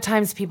 A lot of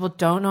times people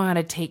don't know how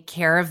to take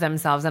care of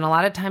themselves. And a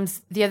lot of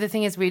times the other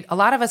thing is a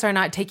lot of us are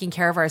not taking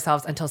care of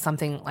ourselves until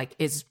something like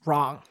is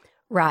wrong.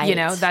 Right. You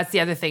know, that's the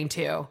other thing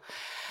too.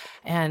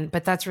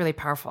 But that's really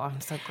powerful.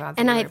 I'm so glad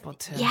that you're able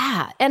to.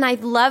 Yeah. And I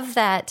love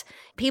that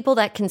people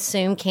that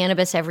consume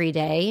cannabis every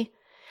day,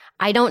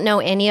 I don't know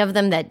any of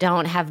them that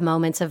don't have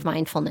moments of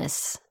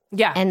mindfulness.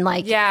 Yeah. And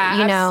like, Yeah,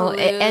 you know,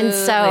 and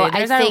so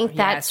absolutely. I think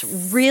that's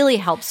really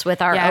helps with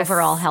our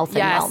overall health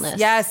and wellness.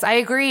 Yes, I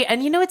agree.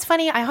 And you know, it's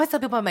funny. I always tell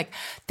people, I'm like,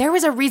 there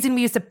was a reason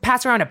we used to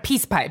pass around a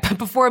peace pipe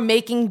before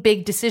making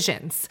big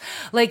decisions.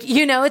 Like,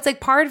 you know, it's like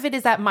part of it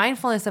is that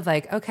mindfulness of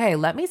like, okay,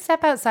 let me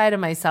step outside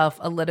of myself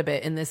a little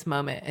bit in this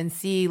moment and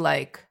see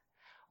like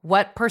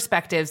what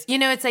perspectives, you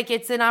know, it's like,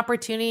 it's an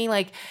opportunity,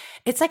 like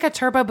it's like a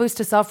turbo boost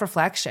to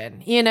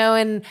self-reflection, you know,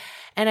 and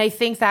I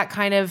think that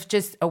kind of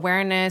just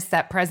awareness,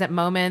 that present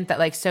moment that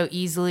like so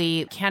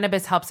easily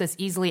cannabis helps us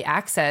easily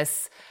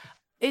access.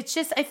 It's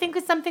just, I think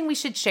it's something we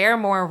should share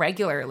more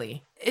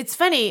regularly. It's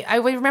funny. I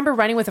remember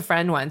running with a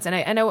friend once and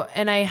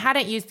I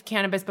hadn't used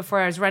cannabis before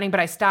I was running, but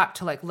I stopped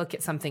to like look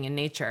at something in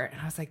nature.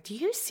 And I was like, do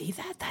you see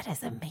that? That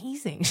is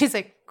amazing. She's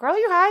like, girl,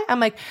 you high?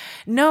 I'm like,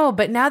 no,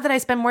 but now that I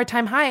spend more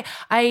time high,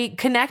 I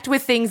connect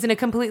with things in a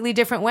completely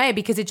different way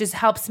because it just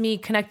helps me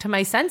connect to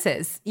my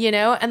senses, you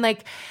know? And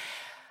like,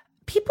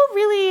 people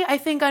really, I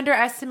think,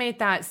 underestimate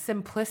that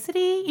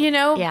simplicity, you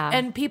know? Yeah.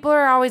 And people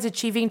are always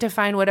achieving to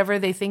find whatever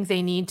they think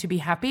they need to be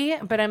happy.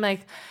 But I'm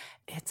like,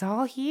 it's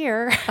all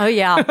here. Oh,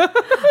 yeah.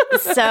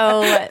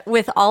 So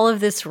with all of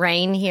this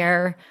rain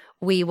here,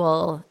 we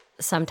will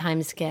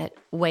sometimes get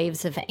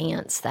waves of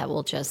ants that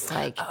will just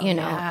like,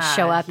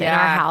 show up in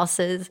our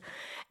houses.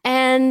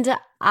 And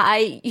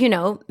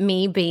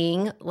me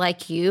being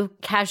like you,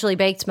 casually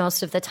baked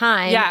most of the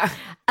time. Yeah.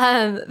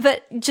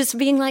 But just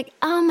being like,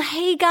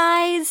 hey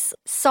guys,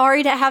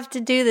 sorry to have to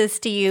do this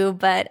to you,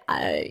 but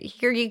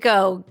here you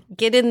go.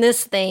 Get in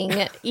this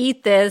thing,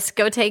 eat this,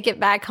 go take it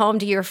back home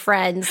to your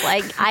friends.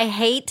 Like, I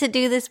hate to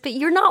do this, but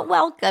you're not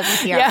welcome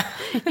here.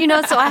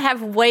 Yeah. So I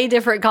have way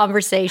different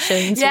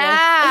conversations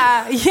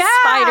Yeah. with Yeah.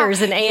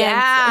 spiders and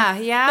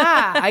ants.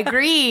 Yeah.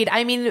 Agreed.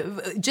 I mean,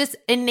 just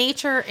in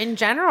nature in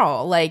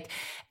general, like,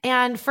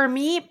 and for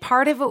me,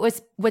 part of it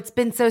was what's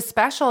been so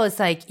special is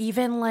like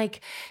even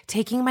like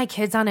taking my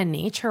kids on a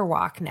nature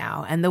walk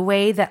now, and the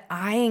way that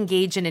I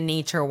engage in a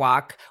nature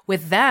walk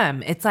with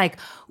them. It's like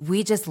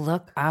we just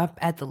look up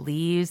at the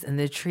leaves and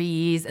the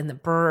trees and the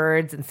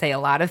birds and say a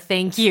lot of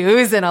thank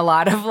yous and a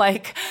lot of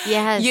like,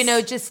 Yes.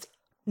 just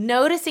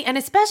noticing, and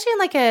especially in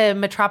like a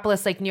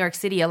metropolis like New York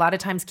City, a lot of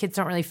times kids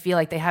don't really feel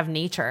like they have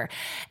nature.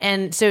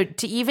 And so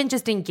to even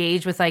just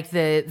engage with like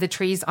the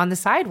trees on the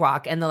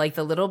sidewalk and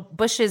the little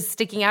bushes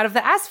sticking out of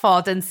the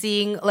asphalt and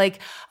seeing like,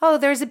 oh,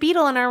 there's a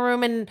beetle in our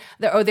room and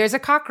there's a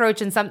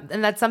cockroach and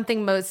that's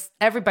something most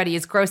everybody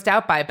is grossed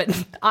out by.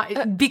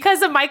 But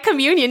because of my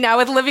communion now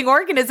with living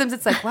organisms,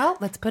 it's like, well,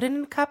 let's put it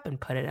in a cup and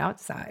put it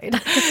outside,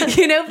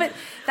 but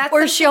that's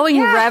Or showing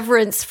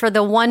reverence for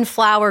the one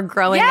flower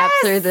growing up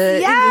through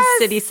the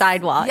city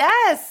sidewalk.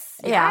 Yes.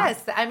 Yeah.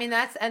 Yes. I mean,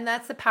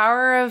 that's the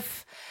power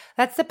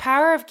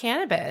of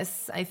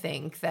cannabis. I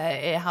think that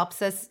it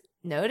helps us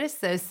notice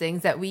those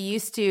things that we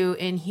used to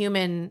in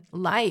human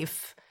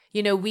life.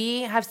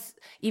 We have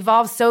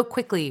evolved so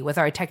quickly with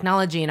our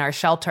technology and our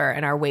shelter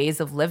and our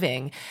ways of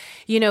living.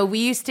 We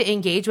used to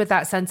engage with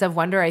that sense of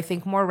wonder, I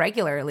think, more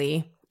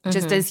regularly,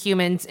 just as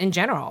humans in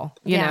general,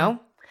 you know?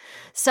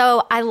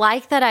 So I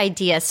like that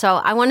idea. So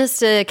I want us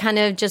to kind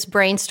of just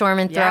brainstorm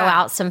and throw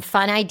out some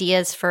fun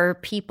ideas for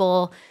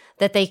people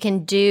that they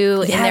can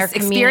do in their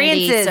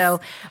community.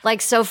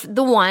 Experiences. So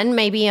the one,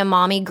 maybe a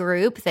mommy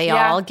group, they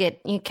all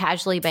get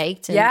casually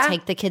baked and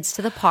take the kids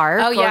to the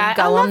park or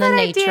go on the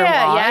nature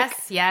walk.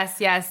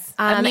 Yes.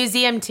 A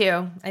museum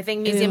too. I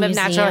think Museum of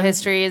Natural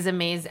History is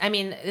amazing. I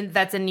mean,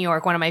 that's in New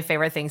York. One of my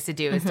favorite things to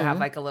do is to have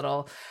like a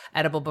little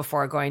edible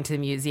before going to the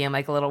museum,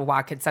 like a little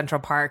walk at Central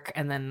Park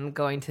and then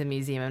going to the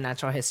Museum of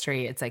Natural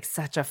History. It's like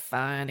such a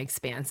fun,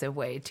 expansive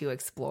way to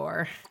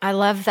explore. I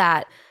love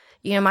that.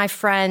 My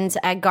friends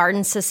at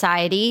Garden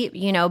Society,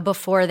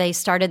 before they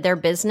started their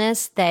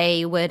business,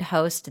 they would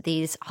host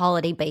these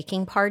holiday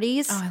baking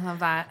parties. Oh, I love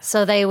that.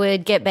 So they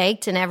would get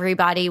baked and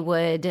everybody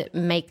would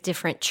make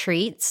different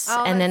treats.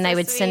 And then they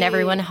would send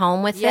everyone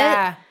home with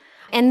it.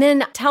 And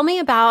then tell me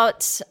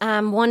about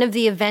one of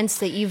the events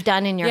that you've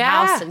done in your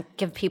house and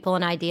give people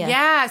an idea.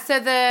 Yeah. So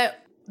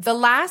the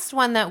last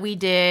one that we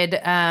did,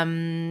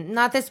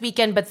 not this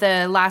weekend, but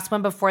the last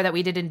one before that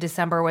we did in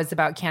December was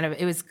about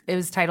cannabis. It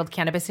was titled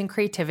Cannabis and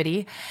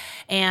Creativity.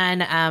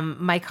 And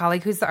my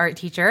colleague who's the art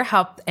teacher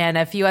helped, and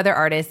a few other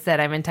artists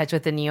that I'm in touch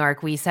with in New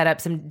York, we set up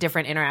some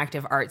different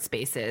interactive art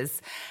spaces.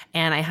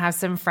 And I have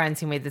some friends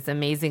who made this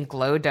amazing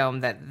glow dome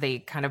that they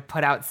kind of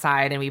put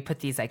outside, and we put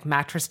these like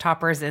mattress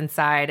toppers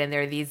inside, and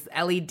there are these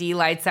LED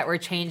lights that were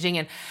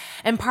changing.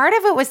 And part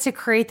of it was to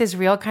create this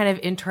real kind of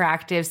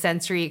interactive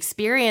sensory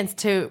experience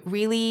to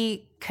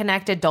really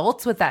connect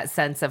adults with that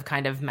sense of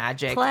kind of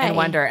magic and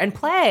wonder and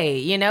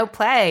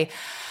play.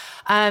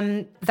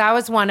 That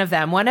was one of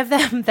them. One of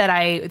them that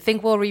I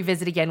think we'll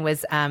revisit again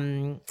was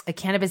a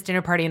cannabis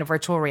dinner party and a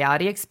virtual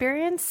reality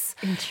experience.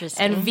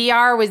 Interesting. And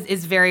VR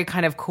is very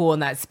kind of cool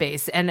in that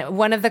space. And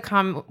one of the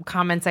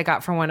comments I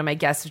got from one of my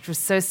guests, which was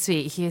so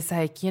sweet, he's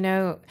like,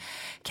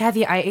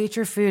 Kathy, I ate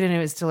your food and it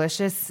was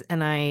delicious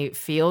and I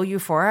feel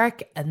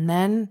euphoric. And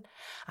then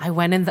I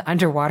went in the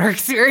underwater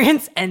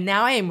experience and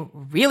now I am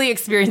really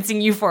experiencing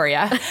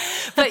euphoria.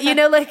 But,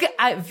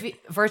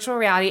 virtual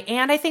reality.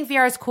 And I think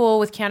VR is cool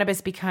with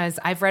cannabis because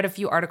I've read a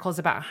few articles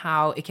about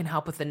how it can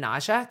help with the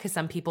nausea because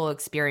some people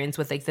experience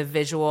with like the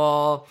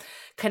visual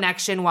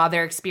connection while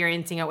they're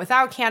experiencing it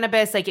without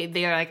cannabis. Like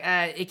they're like,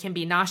 it can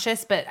be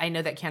nauseous, but I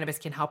know that cannabis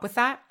can help with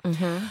that.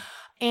 Mm-hmm.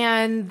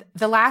 And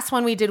the last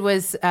one we did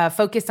was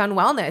focused on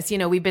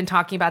wellness. We've been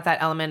talking about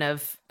that element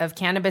of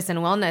cannabis and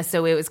wellness.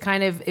 So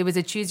it was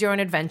a choose your own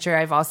adventure.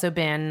 I've also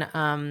been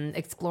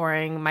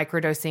exploring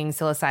microdosing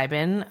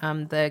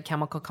psilocybin, the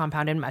chemical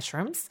compound in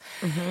mushrooms.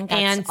 Mm-hmm,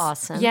 that's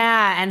awesome.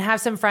 Yeah. And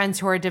have some friends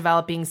who are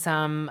developing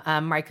some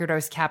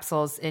microdose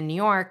capsules in New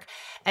York.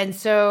 And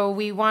so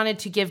we wanted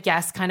to give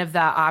guests kind of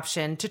the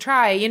option to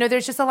try.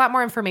 There's just a lot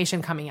more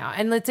information coming out.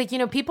 And it's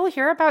like, people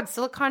hear about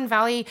Silicon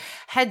Valley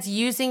heads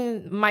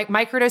using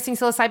microdosing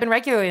psilocybin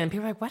regularly. And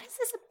people are like, what is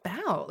this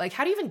about? Like,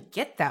 how do you even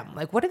get them?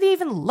 Like, what do they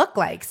even look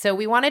like? So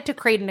we wanted to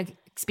create an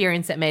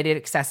experience that made it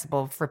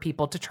accessible for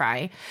people to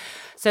try.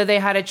 So they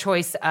had a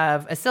choice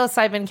of a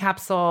psilocybin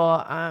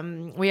capsule.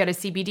 We had a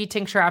CBD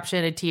tincture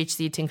option, a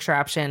THC tincture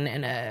option,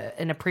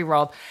 and a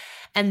pre-rolled.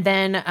 And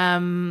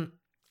then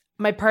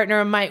my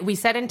partner, Mike, we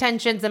set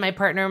intentions, and my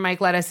partner, Mike,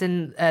 led us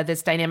in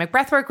this dynamic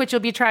breathwork, which you'll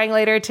be trying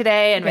later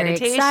today, and Very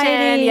meditation.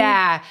 exciting.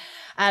 Yeah.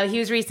 He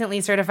was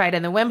recently certified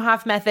in the Wim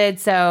Hof method.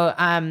 So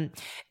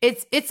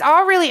it's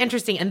all really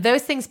interesting. And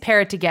those things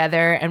pair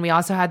together. And we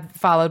also had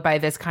followed by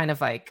this kind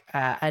of like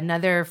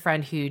another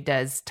friend who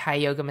does Thai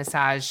yoga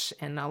massage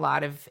and a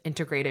lot of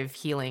integrative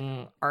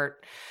healing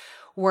art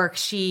work.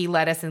 She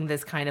led us in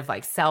this kind of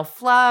like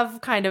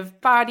self-love kind of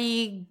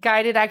body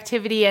guided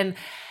activity. And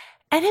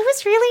it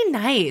was really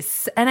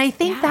nice. And I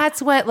think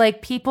that's what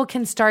like people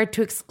can start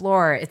to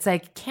explore. It's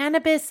like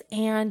cannabis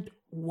and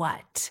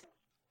what?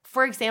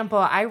 For example,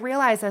 I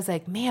realized I was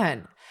like,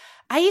 man,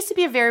 I used to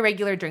be a very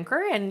regular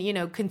drinker and, you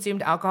know,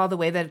 consumed alcohol the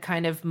way that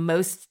kind of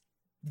most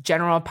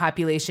general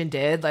population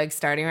did, like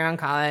starting around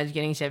college,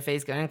 getting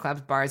shit-faced, going to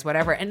clubs, bars,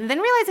 whatever. And then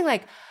realizing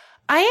like,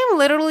 I am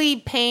literally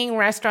paying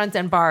restaurants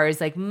and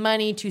bars like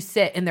money to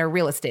sit in their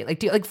real estate, like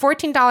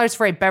 $14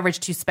 for a beverage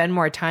to spend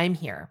more time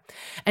here.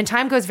 And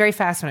time goes very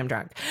fast when I'm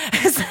drunk.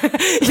 He's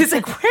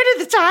like, where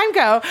did the time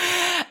go?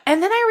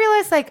 And then I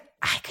realized like,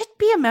 I could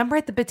be a member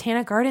at the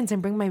Botanic Gardens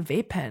and bring my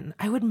vape pen.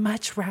 I would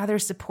much rather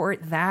support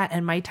that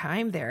and my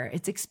time there.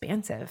 It's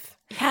expansive.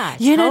 Yeah,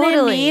 you know totally.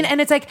 what I mean? And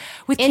it's like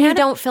with you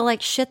don't feel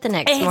like shit the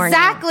next morning.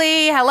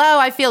 Exactly. Hello,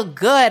 I feel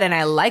good and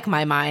I like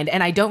my mind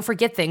and I don't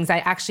forget things. I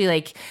actually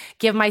like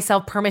give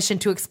myself permission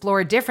to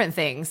explore different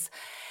things.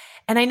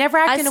 And I never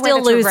act in a way that's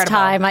I still lose regrettable.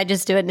 time. I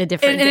just do it in a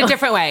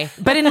different way.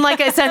 But in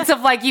like a sense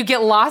of like you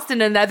get lost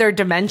in another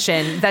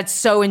dimension that's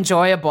so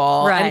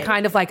enjoyable. Right. And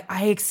kind of like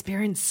I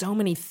experienced so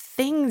many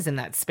things in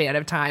that span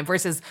of time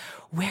versus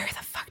where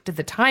the fuck did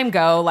the time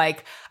go?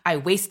 Like I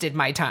wasted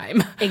my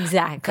time.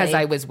 Exactly. Because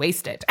I was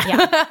wasted.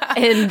 Yeah.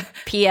 And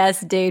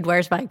P.S. dude,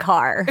 where's my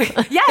car?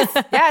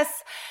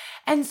 Yes.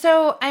 And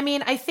so, I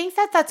mean, I think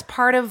that that's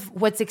part of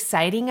what's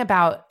exciting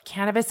about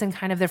cannabis and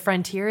kind of the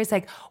frontier is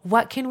like,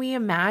 what can we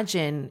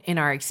imagine in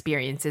our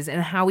experiences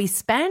and how we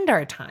spend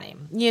our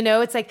time? You know,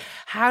 it's like,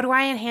 how do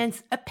I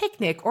enhance a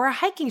picnic or a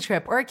hiking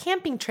trip or a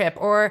camping trip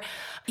or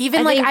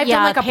even I've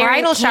done like a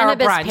bridal shower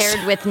brunch. Cannabis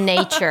paired with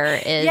nature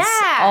is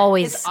it's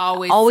always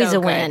so a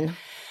win.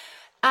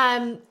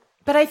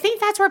 But I think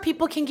that's where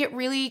people can get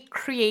really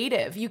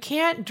creative. You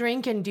can't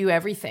drink and do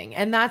everything.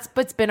 And that's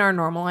what's been our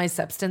normalized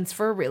substance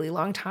for a really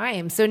long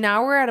time. So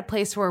now we're at a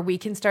place where we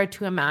can start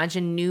to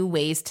imagine new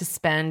ways to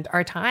spend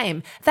our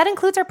time. That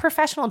includes our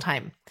professional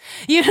time.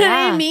 You know what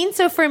I mean?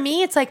 So for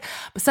me, it's like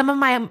some of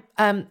my,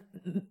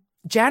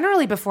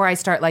 generally before I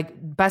start like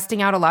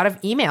busting out a lot of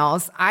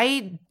emails,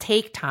 I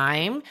take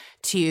time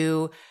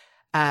to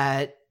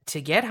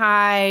get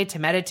high, to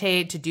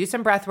meditate, to do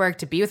some breath work,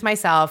 to be with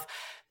myself,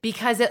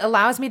 because it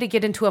allows me to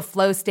get into a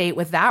flow state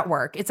with that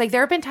work. It's like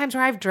there have been times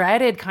where I've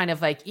dreaded kind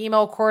of like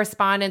email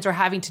correspondence or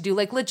having to do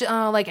like legit,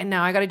 and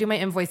now I got to do my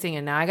invoicing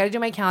and now I got to do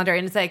my calendar.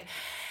 And it's like,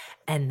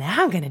 and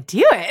now I'm going to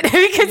do it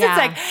because it's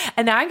like,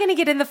 and now I'm going to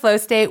get in the flow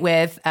state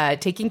with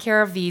taking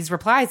care of these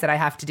replies that I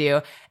have to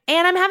do.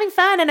 And I'm having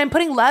fun and I'm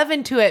putting love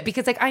into it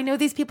because like I know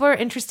these people are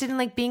interested in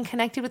like being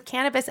connected with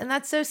cannabis. And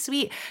that's so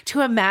sweet to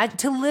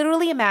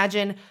literally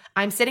imagine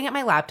I'm sitting at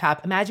my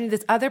laptop, imagining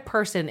this other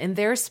person in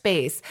their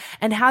space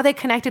and how they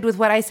connected with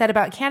what I said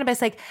about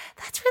cannabis. Like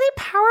that's really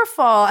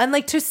powerful. And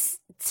like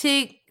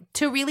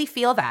to really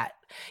feel that.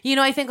 You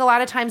know, I think a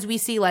lot of times we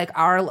see like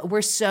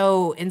we're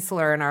so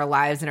insular in our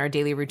lives and our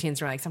daily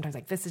routines. We're like, sometimes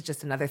like, this is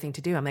just another thing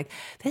to do. I'm like,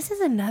 this is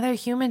another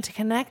human to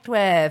connect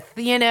with,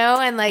 you know?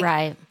 And like,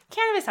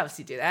 cannabis helps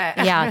you do that.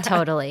 Yeah,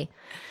 totally.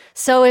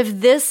 So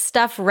if this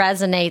stuff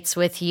resonates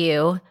with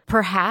you,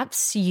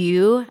 perhaps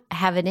you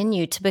have it in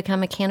you to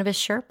become a cannabis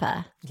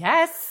Sherpa.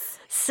 Yes.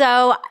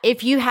 So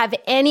if you have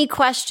any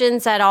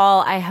questions at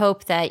all, I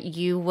hope that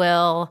you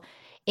will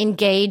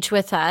engage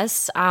with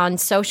us on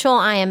social.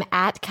 I am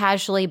at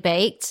Casually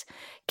Baked.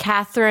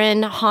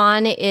 Catherine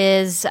Hahn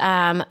is a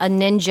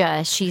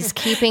ninja. She's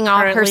keeping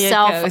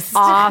herself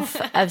off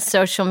of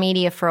social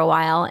media for a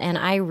while, and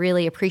I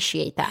really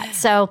appreciate that.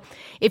 So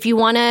if you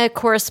want to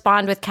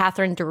correspond with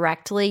Catherine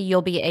directly,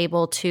 you'll be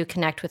able to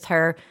connect with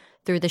her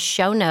through the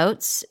show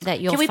notes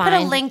that you'll find. Can we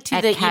put a link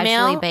to the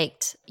email?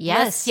 Baked.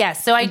 Yes.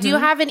 So I do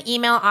have an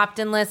email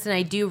opt-in list, and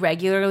I do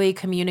regularly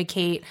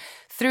communicate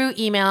through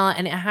email,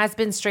 and it has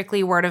been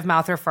strictly word of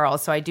mouth referrals.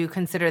 So I do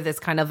consider this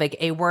kind of like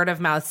a word of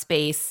mouth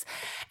space.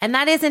 And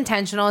that is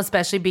intentional,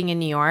 especially being in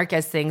New York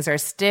as things are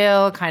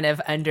still kind of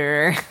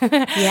under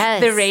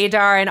the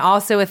radar. And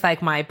also with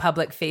like my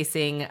public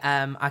facing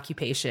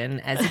occupation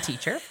as a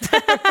teacher.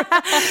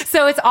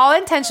 So it's all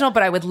intentional,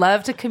 but I would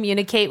love to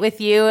communicate with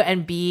you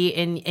and be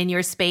in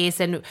your space.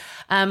 And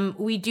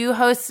we do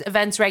host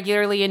events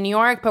regularly in New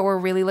York, but we're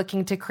really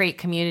looking to create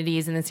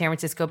communities in the San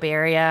Francisco Bay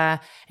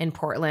Area, in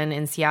Portland,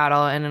 in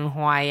Seattle, and in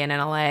Hawaii and in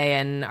LA,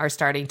 and are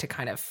starting to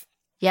kind of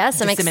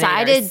I'm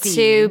excited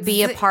to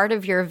be a part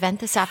of your event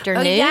this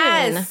afternoon. Oh,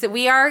 yes,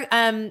 we are.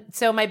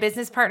 So my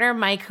business partner,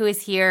 Mike, who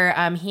is here,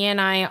 he and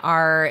I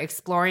are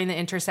exploring the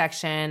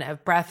intersection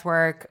of breath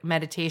work,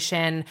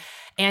 meditation,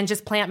 and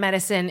just plant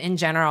medicine in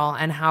general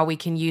and how we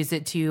can use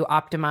it to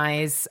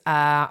optimize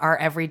our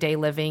everyday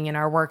living in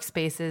our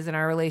workspaces and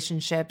our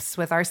relationships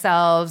with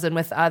ourselves and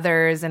with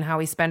others and how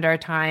we spend our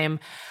time.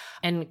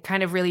 and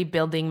kind of really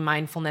building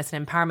mindfulness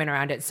and empowerment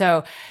around it.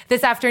 So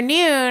this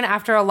afternoon,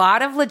 after a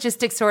lot of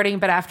logistics sorting,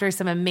 but after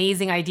some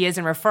amazing ideas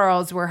and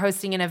referrals, we're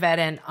hosting an event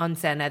in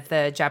onsen at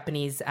the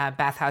Japanese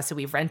bathhouse. So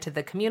we've rented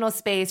the communal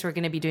space. We're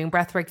going to be doing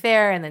breathwork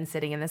there and then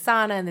sitting in the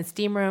sauna in the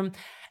steam room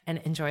and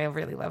enjoy a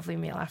really lovely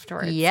meal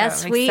afterwards.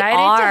 Yes, so I'm we excited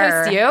are. to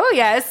host you.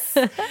 Yes.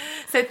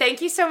 So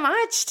thank you so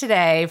much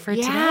today.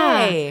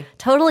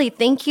 Totally.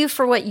 Thank you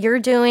for what you're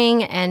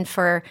doing and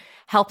for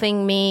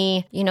helping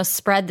me,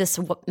 spread this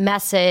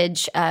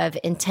message of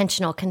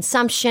intentional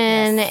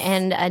consumption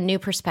and a new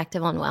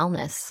perspective on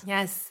wellness.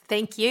 Yes.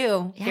 Thank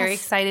you. Yes. Very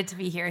excited to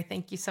be here.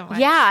 Thank you so much.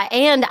 Yeah.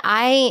 And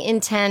I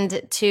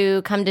intend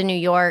to come to New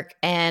York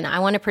and I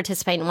want to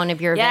participate in one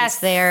of your events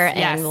there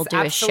and we'll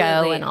do a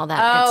show and all that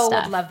good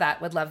stuff.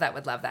 Would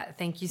love that.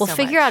 Thank you so much.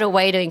 We'll figure out a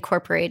way to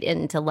incorporate it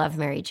into Love,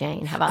 Mary,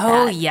 Jane. How about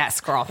that? Oh, yes,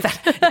 girl.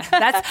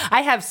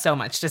 I have so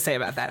much to say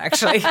about that,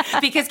 actually,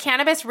 because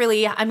cannabis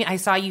really, I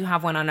saw you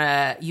have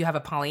you have a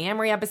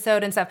polyamory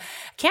episode and stuff.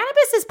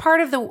 Cannabis is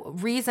part of the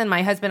reason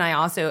my husband and I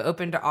also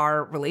opened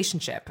our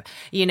relationship,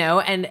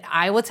 and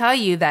I will tell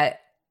you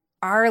that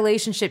our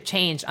relationship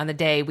changed on the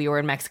day we were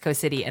in Mexico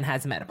City and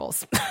had some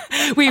edibles.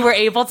 We were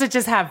able to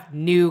just have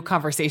new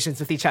conversations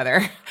with each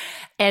other.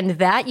 And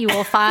that you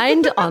will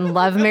find on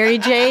Love, Mary,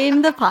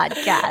 Jane, the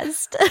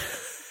podcast.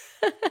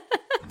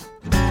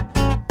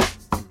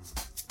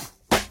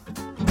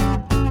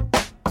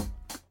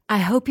 I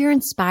hope you're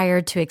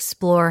inspired to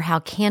explore how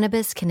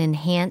cannabis can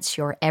enhance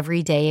your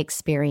everyday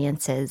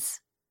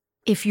experiences.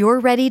 If you're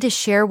ready to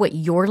share what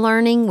you're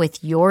learning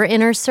with your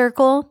inner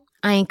circle,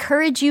 I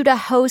encourage you to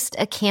host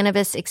a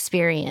cannabis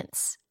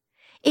experience.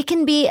 It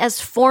can be as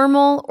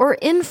formal or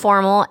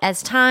informal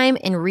as time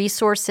and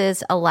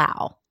resources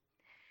allow.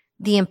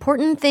 The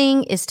important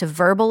thing is to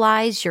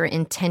verbalize your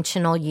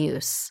intentional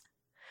use.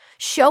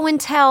 Show and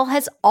tell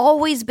has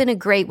always been a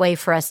great way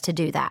for us to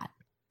do that.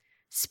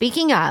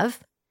 Speaking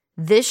of,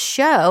 this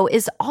show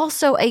is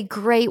also a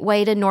great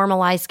way to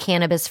normalize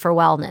cannabis for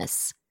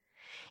wellness.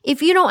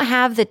 If you don't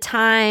have the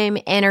time,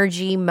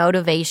 energy,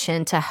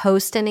 motivation to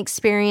host an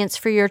experience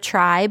for your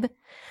tribe,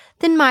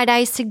 then might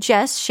I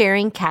suggest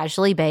sharing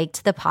Casually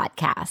Baked, the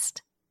podcast.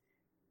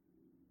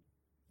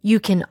 You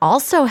can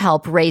also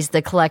help raise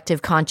the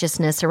collective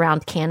consciousness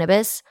around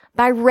cannabis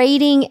by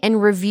rating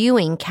and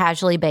reviewing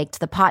Casually Baked,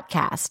 the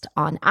podcast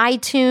on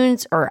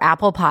iTunes or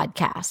Apple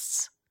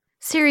Podcasts.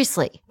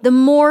 Seriously, the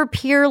more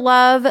peer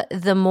love,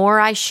 the more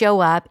I show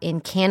up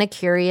in Canna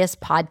Curious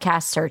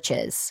podcast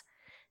searches.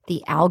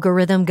 The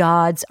algorithm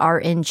gods are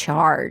in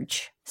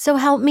charge. So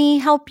help me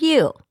help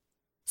you.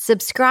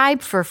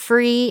 Subscribe for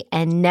free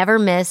and never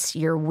miss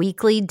your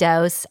weekly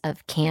dose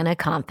of Canna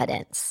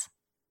confidence.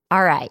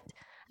 All right,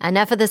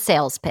 enough of the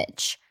sales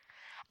pitch.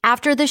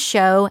 After the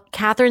show,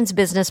 Catherine's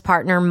business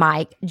partner,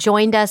 Mike,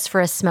 joined us for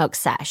a smoke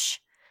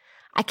sesh.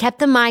 I kept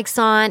the mics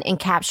on and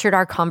captured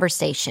our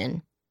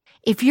conversation.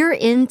 If you're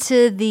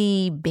into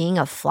the being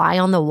a fly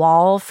on the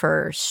wall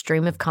for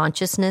stream of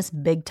consciousness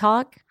big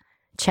talk,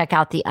 check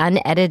out the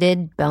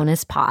unedited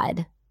bonus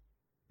pod.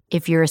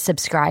 If you're a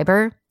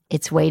subscriber,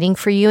 it's waiting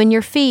for you in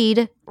your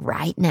feed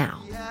right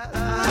now.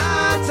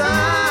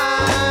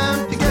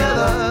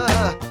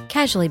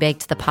 Casually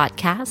Baked, the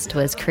podcast,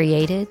 was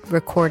created,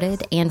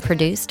 recorded, and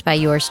produced by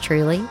yours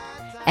truly.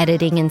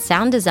 Editing and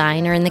sound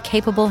design are in the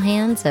capable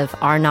hands of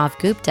Arnav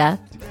Gupta.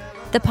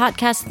 The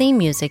podcast theme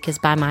music is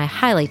by my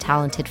highly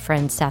talented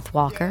friend Seth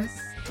Walker.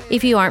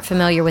 If you aren't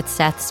familiar with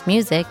Seth's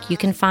music, you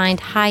can find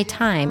High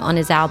Time on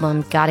his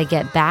album Gotta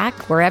Get Back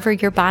wherever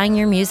you're buying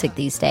your music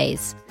these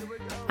days.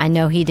 I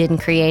know he didn't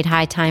create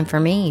High Time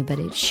for me, but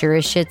it sure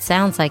as shit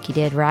sounds like he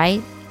did,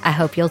 right? I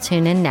hope you'll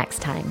tune in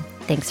next time.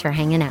 Thanks for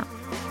hanging out.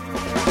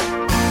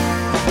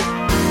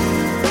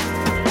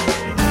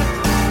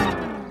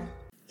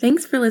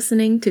 Thanks for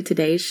listening to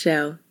today's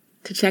show.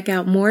 To check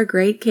out more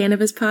great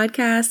cannabis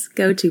podcasts,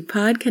 go to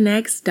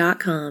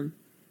podconnects.com.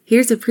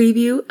 Here's a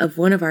preview of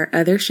one of our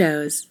other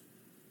shows.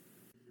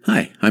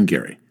 Hi, I'm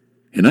Gary,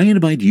 and I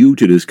invite you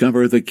to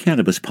discover the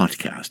Cannabis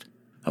Podcast,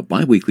 a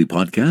bi-weekly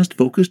podcast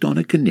focused on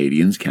a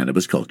Canadian's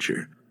cannabis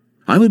culture.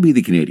 I would be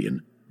the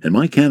Canadian, and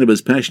my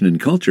cannabis passion and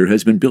culture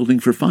has been building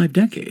for 5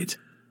 decades.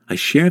 I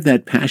share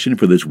that passion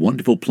for this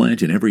wonderful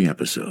plant in every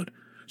episode,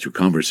 through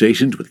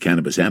conversations with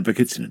cannabis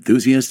advocates and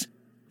enthusiasts,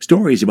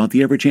 stories about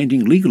the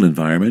ever-changing legal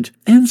environment,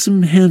 and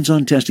some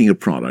hands-on testing of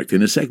product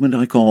in a segment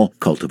I call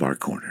Cultivar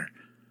Corner.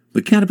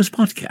 The Cannabis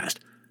Podcast,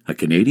 a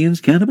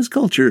Canadian's cannabis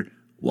culture,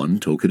 one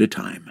toke at a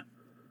time.